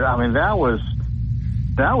Magoo there. I mean, that was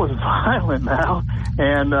violent now,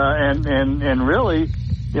 and really,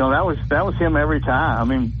 that was him every time. I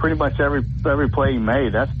mean, pretty much every play he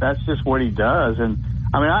made. That's just what he does. And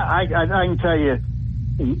I mean, I can tell you,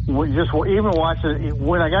 just even watching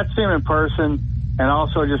when I got to see him in person, and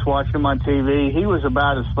also just watching him on TV, he was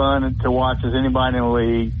about as fun to watch as anybody in the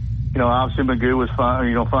league. Obviously Magoo was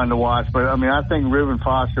fun to watch, but I mean, I think Reuben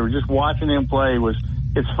Foster, just watching him play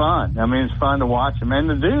it's fun. I mean, it's fun to watch him. And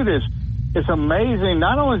the dude it's amazing.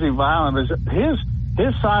 Not only is he violent, but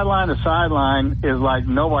his sideline to sideline is like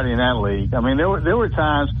nobody in that league. I mean, there were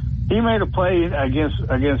times he made a play against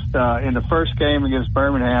in the first game against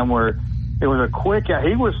Birmingham where it was a quick out.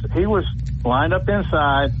 He was lined up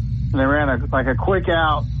inside, and they ran a quick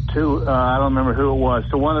out to I don't remember who it was,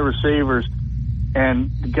 to one of the receivers,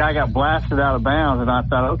 and the guy got blasted out of bounds. And I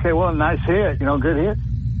thought, okay, well, nice hit, good hit.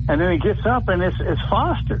 And then he gets up, and it's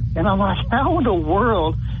Foster, and I'm like, how in the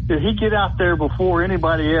world did he get out there before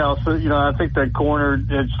anybody else? I think that corner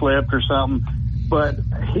had slipped or something, but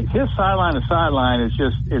his sideline to sideline is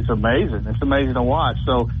it's amazing. It's amazing to watch.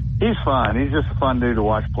 So he's fun. He's just a fun dude to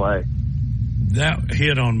watch play. That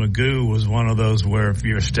hit on Magoo was one of those where if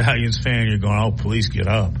you're a Stallions fan, you're going, oh, please get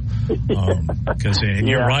up.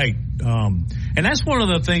 You're right. And that's one of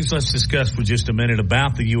the things let's discuss for just a minute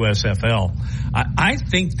about the USFL. I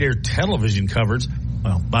think their television coverage,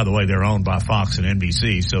 well, by the way, they're owned by Fox and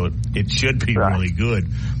NBC, so it should be really good.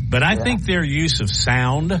 But I think their use of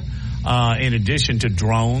sound, in addition to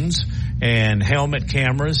drones and helmet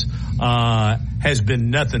cameras has been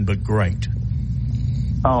nothing but great.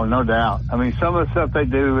 Oh, no doubt. I mean, some of the stuff they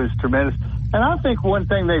do is tremendous. And I think one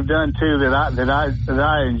thing they've done too that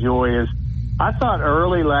I enjoy is, I thought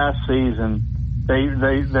early last season they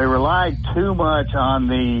relied too much on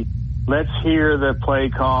the let's hear the play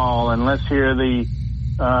call and let's hear the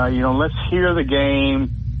let's hear the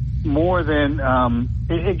game more than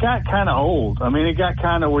it got kind of old. I mean, it got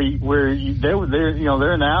kind of where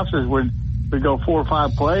their announcers would go 4 or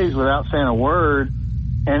 5 plays without saying a word,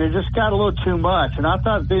 and it just got a little too much. And I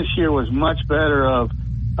thought this year was much better of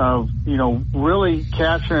really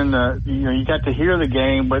capturing you got to hear the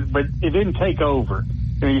game, but it didn't take over.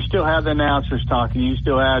 You still had the announcers talking. You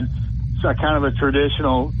still had kind of a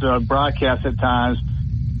traditional broadcast at times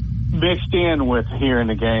mixed in with hearing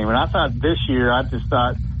the game. And I thought this year, I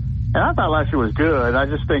thought last year was good. I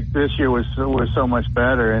just think this year was so much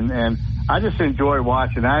better, and I just enjoyed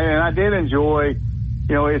watching. I did enjoy.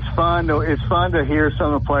 It's fun to hear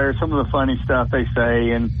some of the players, some of the funny stuff they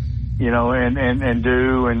say, and and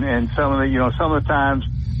do, and some of the times,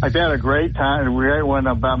 like they had a great time. We had one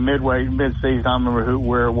about mid-season. I don't remember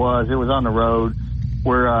where it was. It was on the road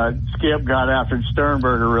where Skip got after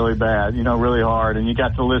Sternberger really bad, really hard, and you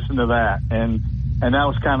got to listen to that, and that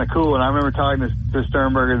was kind of cool. And I remember talking to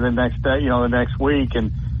Sternberger the next day, the next week,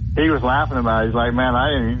 and he was laughing about it. He's like, "Man, I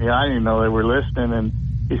didn't even know they were listening." And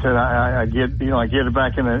he said, "I get it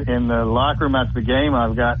back in the locker room after the game.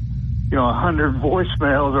 I've got 100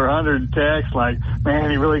 voicemails or 100 texts like, man,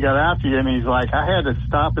 he really got after you." And he's like, I had to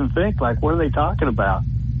stop and think, like, what are they talking about?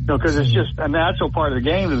 Because it's just a natural part of the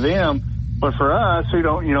game to them. But for us who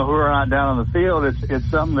don't, who are not down on the field, it's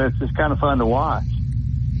something that's just kind of fun to watch.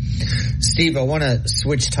 Steve, I want to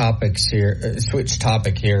switch topic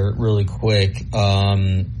here really quick,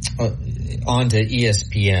 onto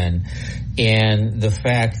ESPN. And the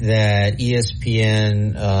fact that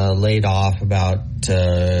ESPN laid off about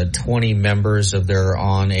 20 members of their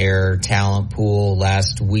on-air talent pool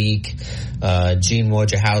last week. Gene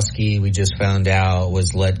Wojciechowski, we just found out,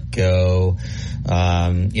 was let go.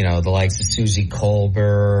 The likes of Susie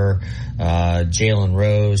Colbert, Jalen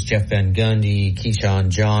Rose, Jeff Van Gundy, Keyshawn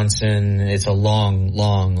Johnson. It's a long,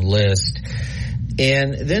 long list.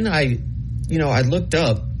 And then I looked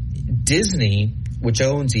up Disney, which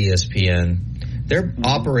owns ESPN, their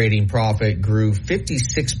operating profit grew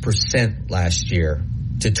 56% last year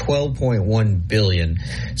to $12.1 billion.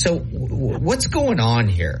 So what's going on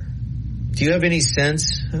here? Do you have any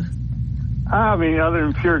sense? I mean, other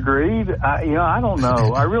than pure greed, I don't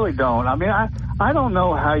know. I really don't. I mean, I don't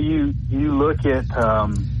know how you look at,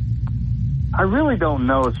 I really don't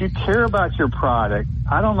know. If you care about your product,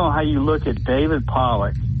 I don't know how you look at David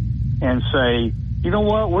Pollack and say, you know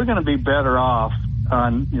what, we're going to be better off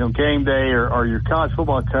on, game day or your college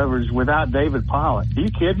football coverage without David Pollack. Are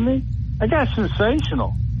you kidding me? That guy's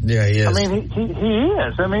sensational. Yeah, he is. I mean, he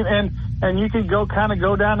is. I mean, and you can go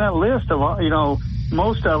down that list of,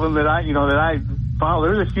 most of them that I follow.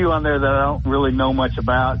 There's a few on there that I don't really know much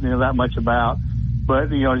about, that much about. But,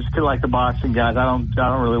 just like the boxing guys, I don't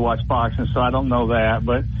really watch boxing, so I don't know that.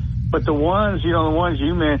 But the ones, the ones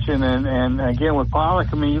you mentioned, and again with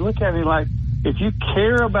Pollack, I mean, you look at it like, if you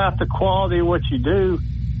care about the quality of what you do,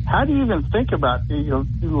 how do you even think about,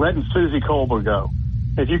 letting Susie Colbert go?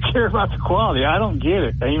 If you care about the quality, I don't get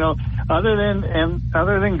it. Other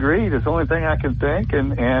than greed, it's the only thing I can think.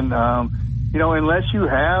 And unless you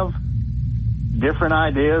have different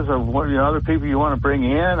ideas of what other people you want to bring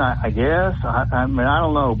in, I guess. I mean, I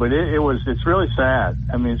don't know, but it's really sad.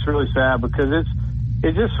 I mean, it's really sad because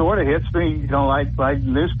it just sort of hits me, like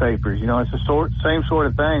newspapers. It's the same sort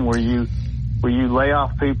of thing where you lay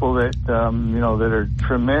off people that that are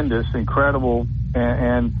tremendous, incredible,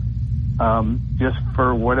 and just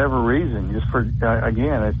for whatever reason, just for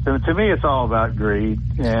again, to me, it's all about greed,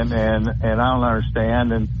 and I don't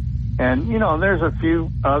understand, and there's a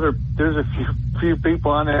few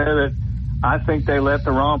people on there that I think they let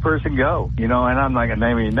the wrong person go, and I'm not gonna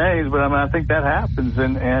name any names, but I mean I think that happens,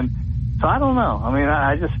 and so I don't know. I mean,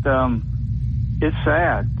 I just it's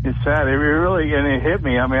sad. It's sad. It really, and it hit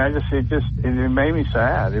me. I mean, it made me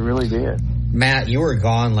sad. It really did. Matt, you were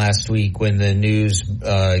gone last week when the news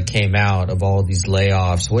came out of all these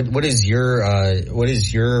layoffs. What is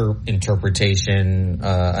your interpretation,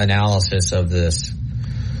 analysis of this?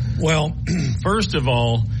 Well, first of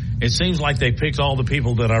all, it seems like they picked all the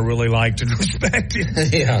people that I really liked and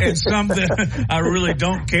respected, yeah. And some that I really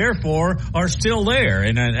don't care for are still there.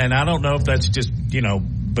 And I don't know if that's just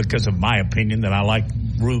because of my opinion that I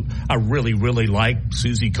really, really like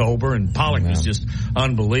Susie Colbert, and Pollack is just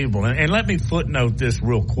unbelievable. And let me footnote this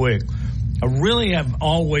real quick. I really have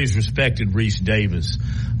always respected Reese Davis,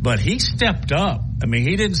 but he stepped up. I mean,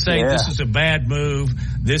 he didn't say this is a bad move,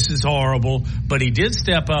 this is horrible, but he did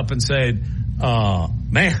step up and said,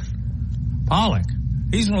 man, Pollock,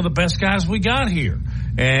 he's one of the best guys we got here.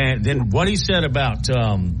 And then what he said about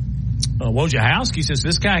Wojciechowski, says,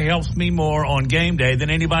 this guy helps me more on game day than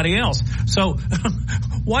anybody else. So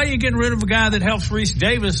why are you getting rid of a guy that helps Reese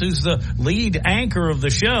Davis, who's the lead anchor of the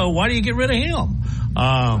show? Why do you get rid of him?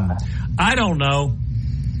 I don't know.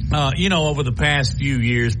 Over the past few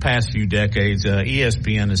years, past few decades,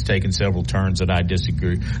 ESPN has taken several turns that I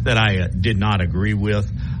did not agree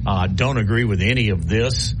with. Don't agree with any of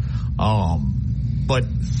this. But,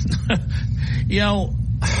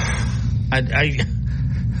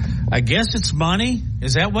 I guess it's money.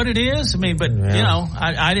 Is that what it is? I mean, but,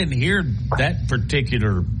 I didn't hear that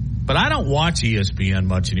particular, but I don't watch ESPN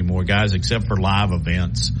much anymore, guys, except for live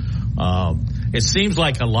events. It seems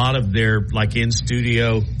like a lot of their, like,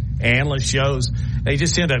 in-studio analyst shows, they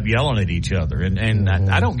just end up yelling at each other. And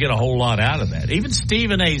I don't get a whole lot out of that. Even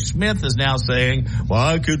Stephen A. Smith is now saying, well,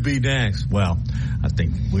 I could be next. Well, I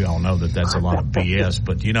think we all know that that's a lot of BS.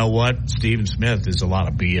 But you know what? Stephen Smith is a lot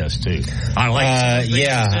of BS, too. I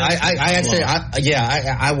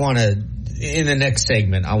want to, in the next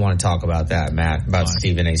segment, I want to talk about that, Matt, about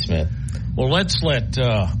Stephen A. Smith. Well, let's let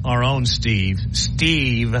our own Steve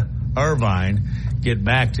Irvine, get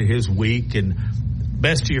back to his week, and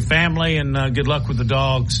best to your family, and good luck with the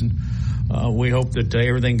dogs. And we hope that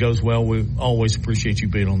everything goes well. We always appreciate you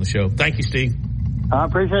being on the show. Thank you, Steve. I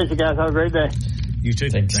appreciate you guys. Have a great day. You too.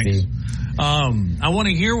 Thanks. Steve. I want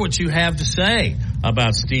to hear what you have to say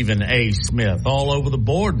about Stephen A. Smith. All over the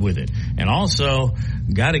board with it, and also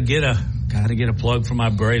got to get a plug for my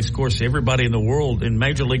Braves. Of course, everybody in the world in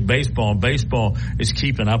Major League Baseball is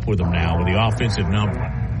keeping up with them now with the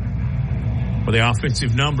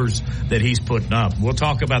offensive numbers that he's putting up. We'll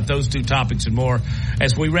talk about those two topics and more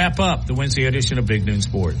as we wrap up the Wednesday edition of Big Noon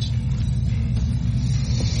Sports.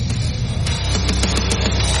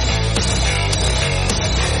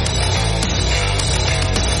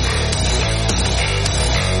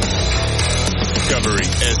 Covering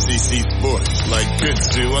SEC sports like good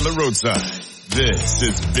stew on the roadside. This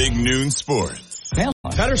is Big Noon Sports.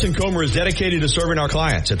 Patterson-Comer is dedicated to serving our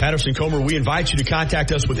clients. At Patterson-Comer, we invite you to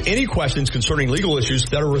contact us with any questions concerning legal issues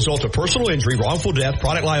that are a result of personal injury, wrongful death,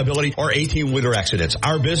 product liability, or 18-wheeler accidents.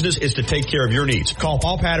 Our business is to take care of your needs. Call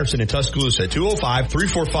Paul Patterson in Tuscaloosa at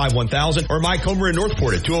 205-345-1000 or Mike Comer in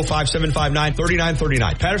Northport at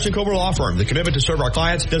 205-759-3939. Patterson-Comer Law Firm. The commitment to serve our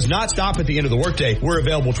clients does not stop at the end of the workday. We're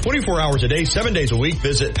available 24 hours a day, 7 days a week.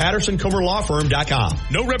 Visit PattersonComerLawFirm.com.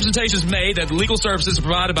 No representations made that legal services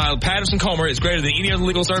provided by Patterson-Comer is greater than any other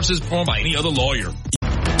legal services performed by any other lawyer.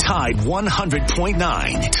 Tide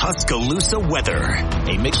 100.9 Tuscaloosa weather.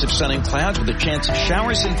 A mix of sun and clouds with a chance of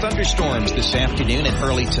showers and thunderstorms this afternoon and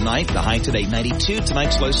early tonight. The high today 92,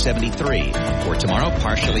 tonight's low 73. For tomorrow,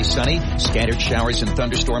 partially sunny, scattered showers and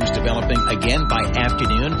thunderstorms developing again by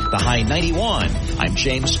afternoon. The high 91. I'm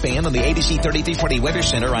James Spann on the ABC 3340 Weather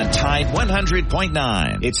Center on Tide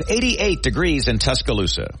 100.9. It's 88 degrees in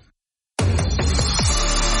Tuscaloosa.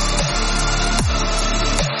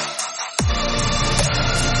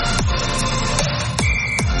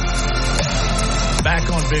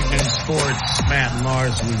 Back on Big Noon Sports, Matt and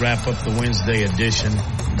Lars, we wrap up the Wednesday edition.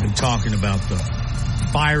 We've been talking about the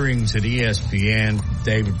firings at ESPN,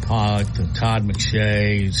 David Pollock, Todd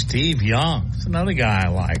McShay, Steve Young. It's another guy I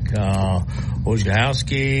like.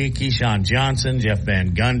 Wojciechowski, Keyshawn Johnson, Jeff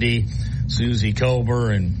Van Gundy, Susie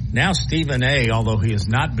Colbert, and now Stephen A., although he has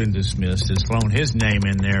not been dismissed, has thrown his name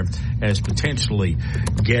in there as potentially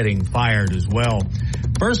getting fired as well.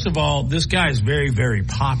 First of all, this guy is very, very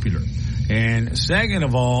popular. And second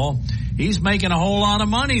of all, he's making a whole lot of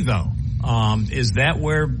money, though. Is that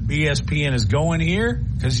where ESPN is going here?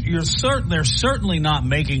 Because they're certainly not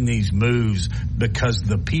making these moves because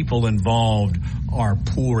the people involved are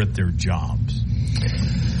poor at their jobs.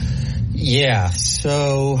 Yeah.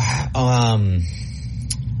 So,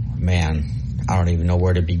 man, I don't even know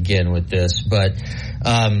where to begin with this, but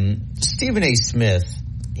Stephen A. Smith,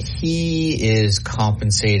 he is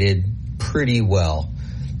compensated pretty well.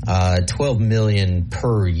 $12 million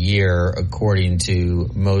per year, according to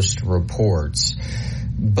most reports.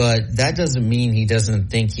 But that doesn't mean he doesn't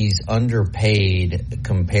think he's underpaid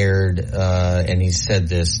compared, and he said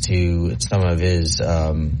this to some of his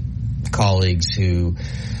colleagues who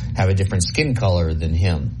have a different skin color than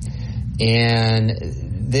him. And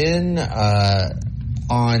then after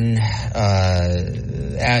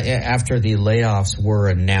the layoffs were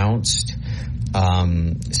announced,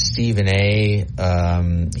 Stephen A.,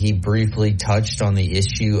 he briefly touched on the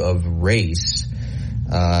issue of race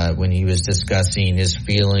when he was discussing his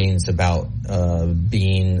feelings about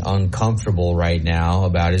being uncomfortable right now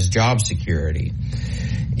about his job security.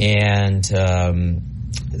 And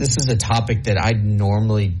this is a topic that I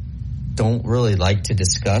normally don't really like to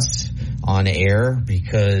discuss on air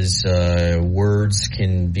because words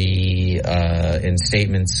can be and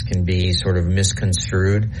statements can be sort of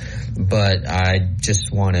misconstrued. But I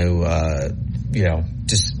just want to,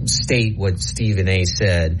 just state what Stephen A.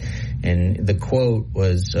 said. And the quote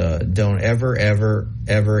was, don't ever, ever,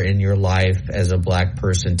 ever in your life as a black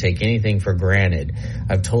person take anything for granted.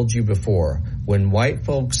 I've told you before, when white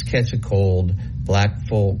folks catch a cold, black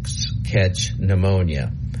folks catch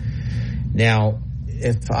pneumonia. Now,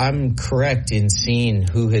 if I'm correct in seeing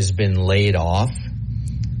who has been laid off,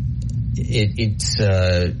 I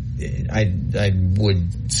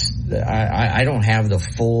don't have the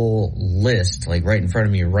full list like right in front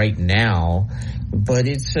of me right now, but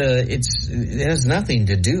it has nothing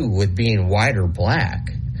to do with being white or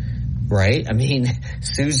black, right? I mean,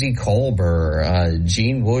 Susie Kolber,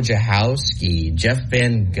 Gene Wojciechowski, Jeff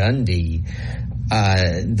Van Gundy.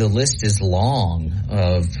 The list is long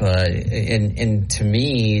and to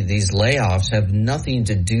me, these layoffs have nothing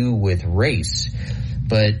to do with race.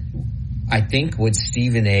 But I think what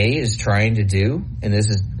Stephen A. is trying to do, and this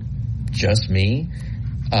is just me,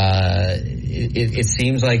 it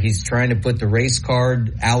seems like he's trying to put the race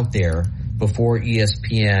card out there before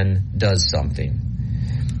ESPN does something.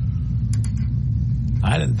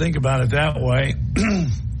 I didn't think about it that way,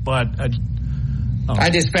 but I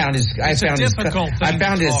just found his. I found his.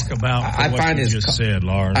 Just said,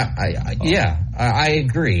 Lars. I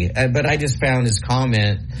agree, but I just found his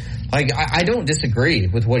comment. Like I don't disagree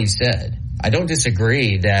with what he said. I don't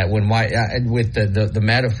disagree that when white with the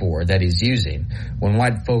metaphor that he's using, when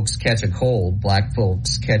white folks catch a cold, black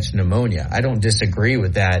folks catch pneumonia. I don't disagree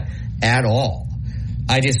with that at all.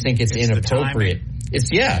 I just think it's inappropriate. It's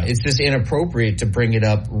just inappropriate to bring it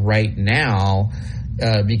up right now.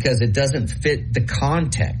 Because it doesn't fit the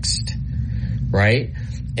context, right?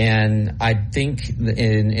 And I think,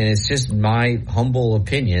 and it's just my humble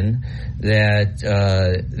opinion that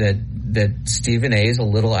Stephen A. is a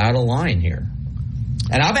little out of line here.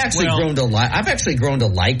 And I've actually grown to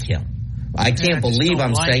like him. I can't believe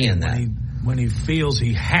I'm saying that. When he feels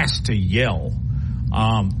he has to yell.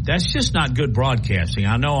 That's just not good broadcasting.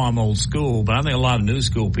 I know I'm old school, but I think a lot of new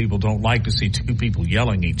school people don't like to see two people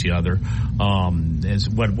yelling at each other. It's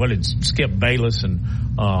what did Skip Bayless and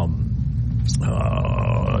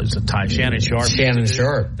Shannon Sharp? Shannon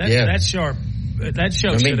Sharp. That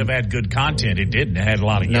show should have had good content. It didn't. It had a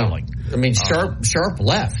lot of yelling. I mean, Sharp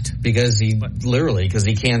left because he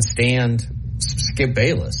can't stand Skip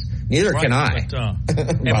Bayless. Neither can I.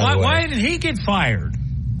 Why did he get fired?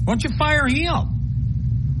 Why don't you fire him?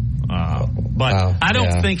 I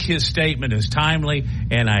don't think his statement is timely,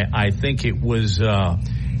 and I think it was,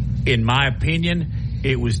 in my opinion,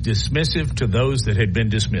 it was dismissive to those that had been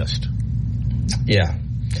dismissed. Yeah.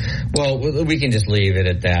 Well, we can just leave it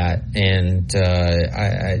at that, and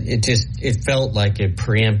it felt like a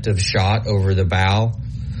preemptive shot over the bow.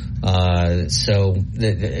 So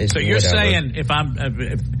you're saying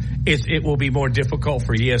it will be more difficult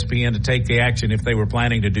for ESPN to take the action if they were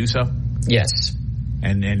planning to do so? Yes.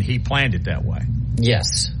 And he planned it that way?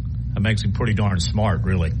 Yes. That makes him pretty darn smart,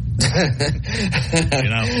 really.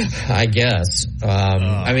 I guess.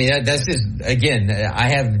 I mean, that's just, again, I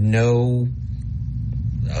have no...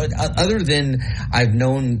 Other than I've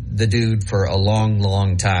known the dude for a long,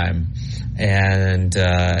 long time, and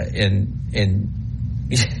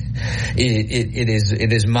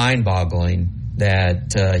it is mind-boggling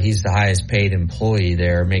that he's the highest paid employee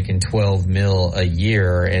there, making $12 million a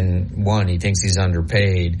year. And one, he thinks he's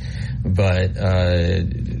underpaid, but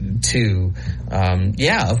two,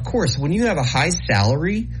 of course, when you have a high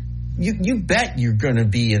salary, you bet you're going to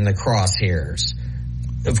be in the crosshairs.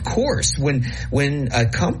 Of course, when a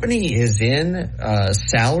company is in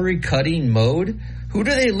salary cutting mode, who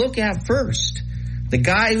do they look at first? The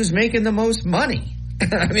guy who's making the most money.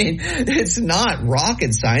 I mean, it's not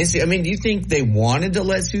rocket science. I mean, do you think they wanted to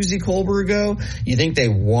let Susie Kolber go? You think they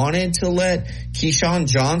wanted to let Keyshawn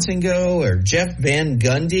Johnson go, or Jeff Van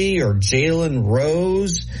Gundy, or Jalen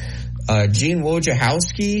Rose, Gene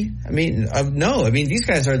Wojciechowski? I mean, no. I mean, these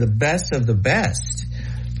guys are the best of the best.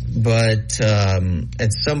 But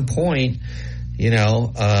at some point, we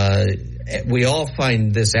all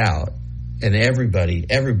find this out, and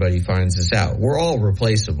everybody finds this out. We're all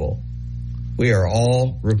replaceable. We are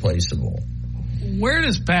all replaceable. Where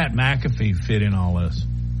does Pat McAfee fit in all this?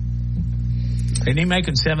 Isn't he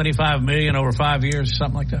making $75 million over 5 years,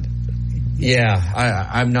 something like that? Yeah,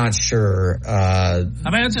 I'm not sure. I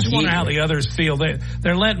just wonder how the others feel.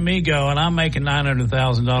 They're letting me go, and I'm making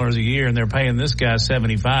 $900,000 a year, and they're paying this guy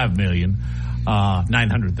 $75 million,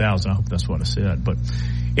 $900,000. I hope that's what I said. But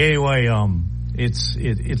anyway,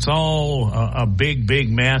 it's all a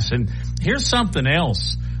big mess. And here's something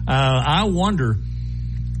else. I wonder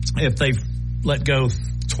if they've let go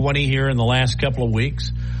 20 here in the last couple of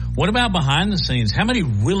weeks. What about behind the scenes? How many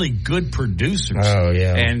really good producers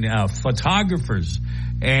and photographers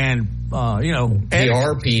and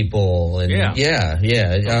PR people and Don't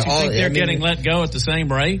you think they're getting let go at the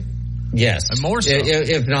same rate? Yes, and more so,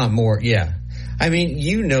 if not more. Yeah, I mean,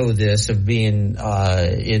 this of being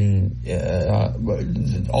in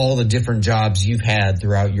all the different jobs you've had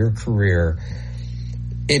throughout your career.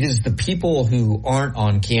 It is the people who aren't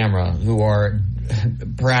on camera who are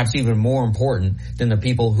perhaps even more important than the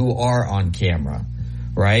people who are on camera,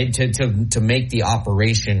 right? To make the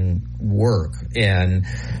operation work and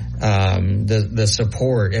the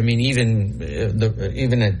support. I mean, even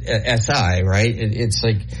at SI, right? It's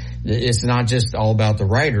like it's not just all about the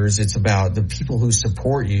writers; it's about the people who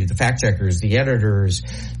support you, the fact checkers, the editors.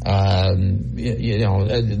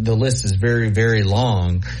 The list is very, very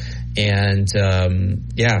long. And ESPN,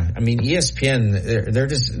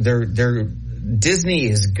 Disney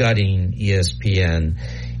is gutting ESPN,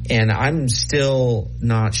 and I'm still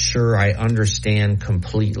not sure I understand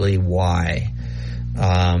completely why.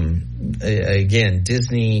 Again,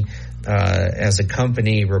 Disney as a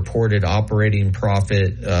company reported operating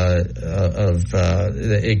profit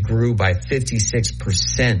it grew by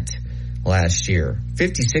 56% last year.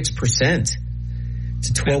 56%.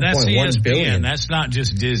 To $12.1 billion. That's not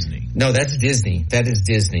just Disney. No, that's Disney. That is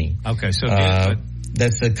Disney. Okay, so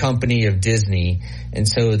that's the company of Disney, and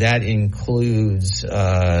so that includes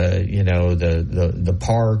the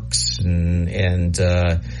parks and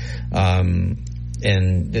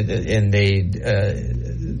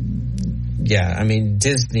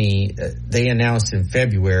Disney. They announced in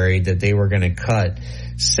February that they were going to cut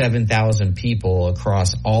 7,000 people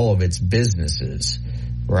across all of its businesses.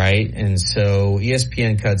 Right. And so the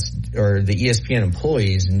ESPN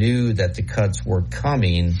employees knew that the cuts were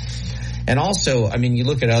coming. And also, I mean, you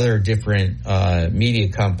look at other different media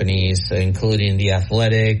companies, including The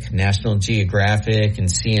Athletic, National Geographic, and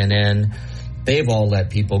CNN. They've all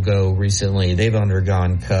let people go recently. They've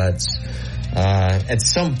undergone cuts. At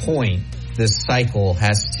some point, this cycle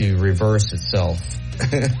has to reverse itself.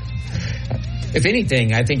 If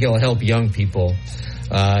anything, I think it'll help young people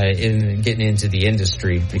in getting into the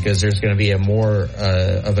industry, because there's going to be a more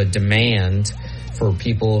of a demand for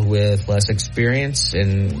people with less experience,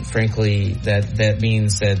 and frankly, that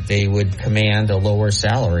means that they would command a lower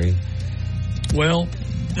salary. Well,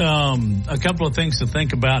 a couple of things to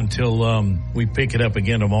think about until we pick it up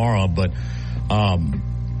again tomorrow. But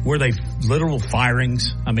were they literal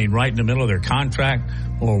firings? I mean, right in the middle of their contract,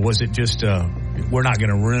 or was it just we're not going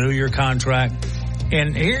to renew your contract?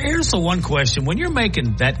 And here's the one question. When you're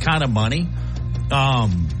making that kind of money,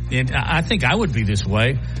 and I think I would be this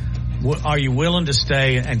way, are you willing to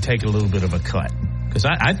stay and take a little bit of a cut? Because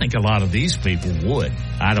I think a lot of these people would.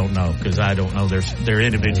 I don't know, because I don't know their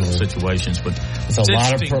individual situations. But it's a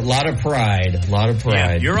lot of pride.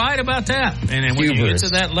 Yeah, you're right about that. And then when you get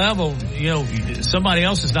to that level, somebody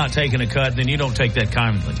else is not taking a cut, then you don't take that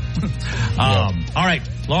kindly. All right,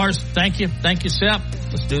 Lars, thank you. Thank you, Sepp.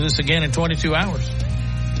 Let's do this again in 22 hours.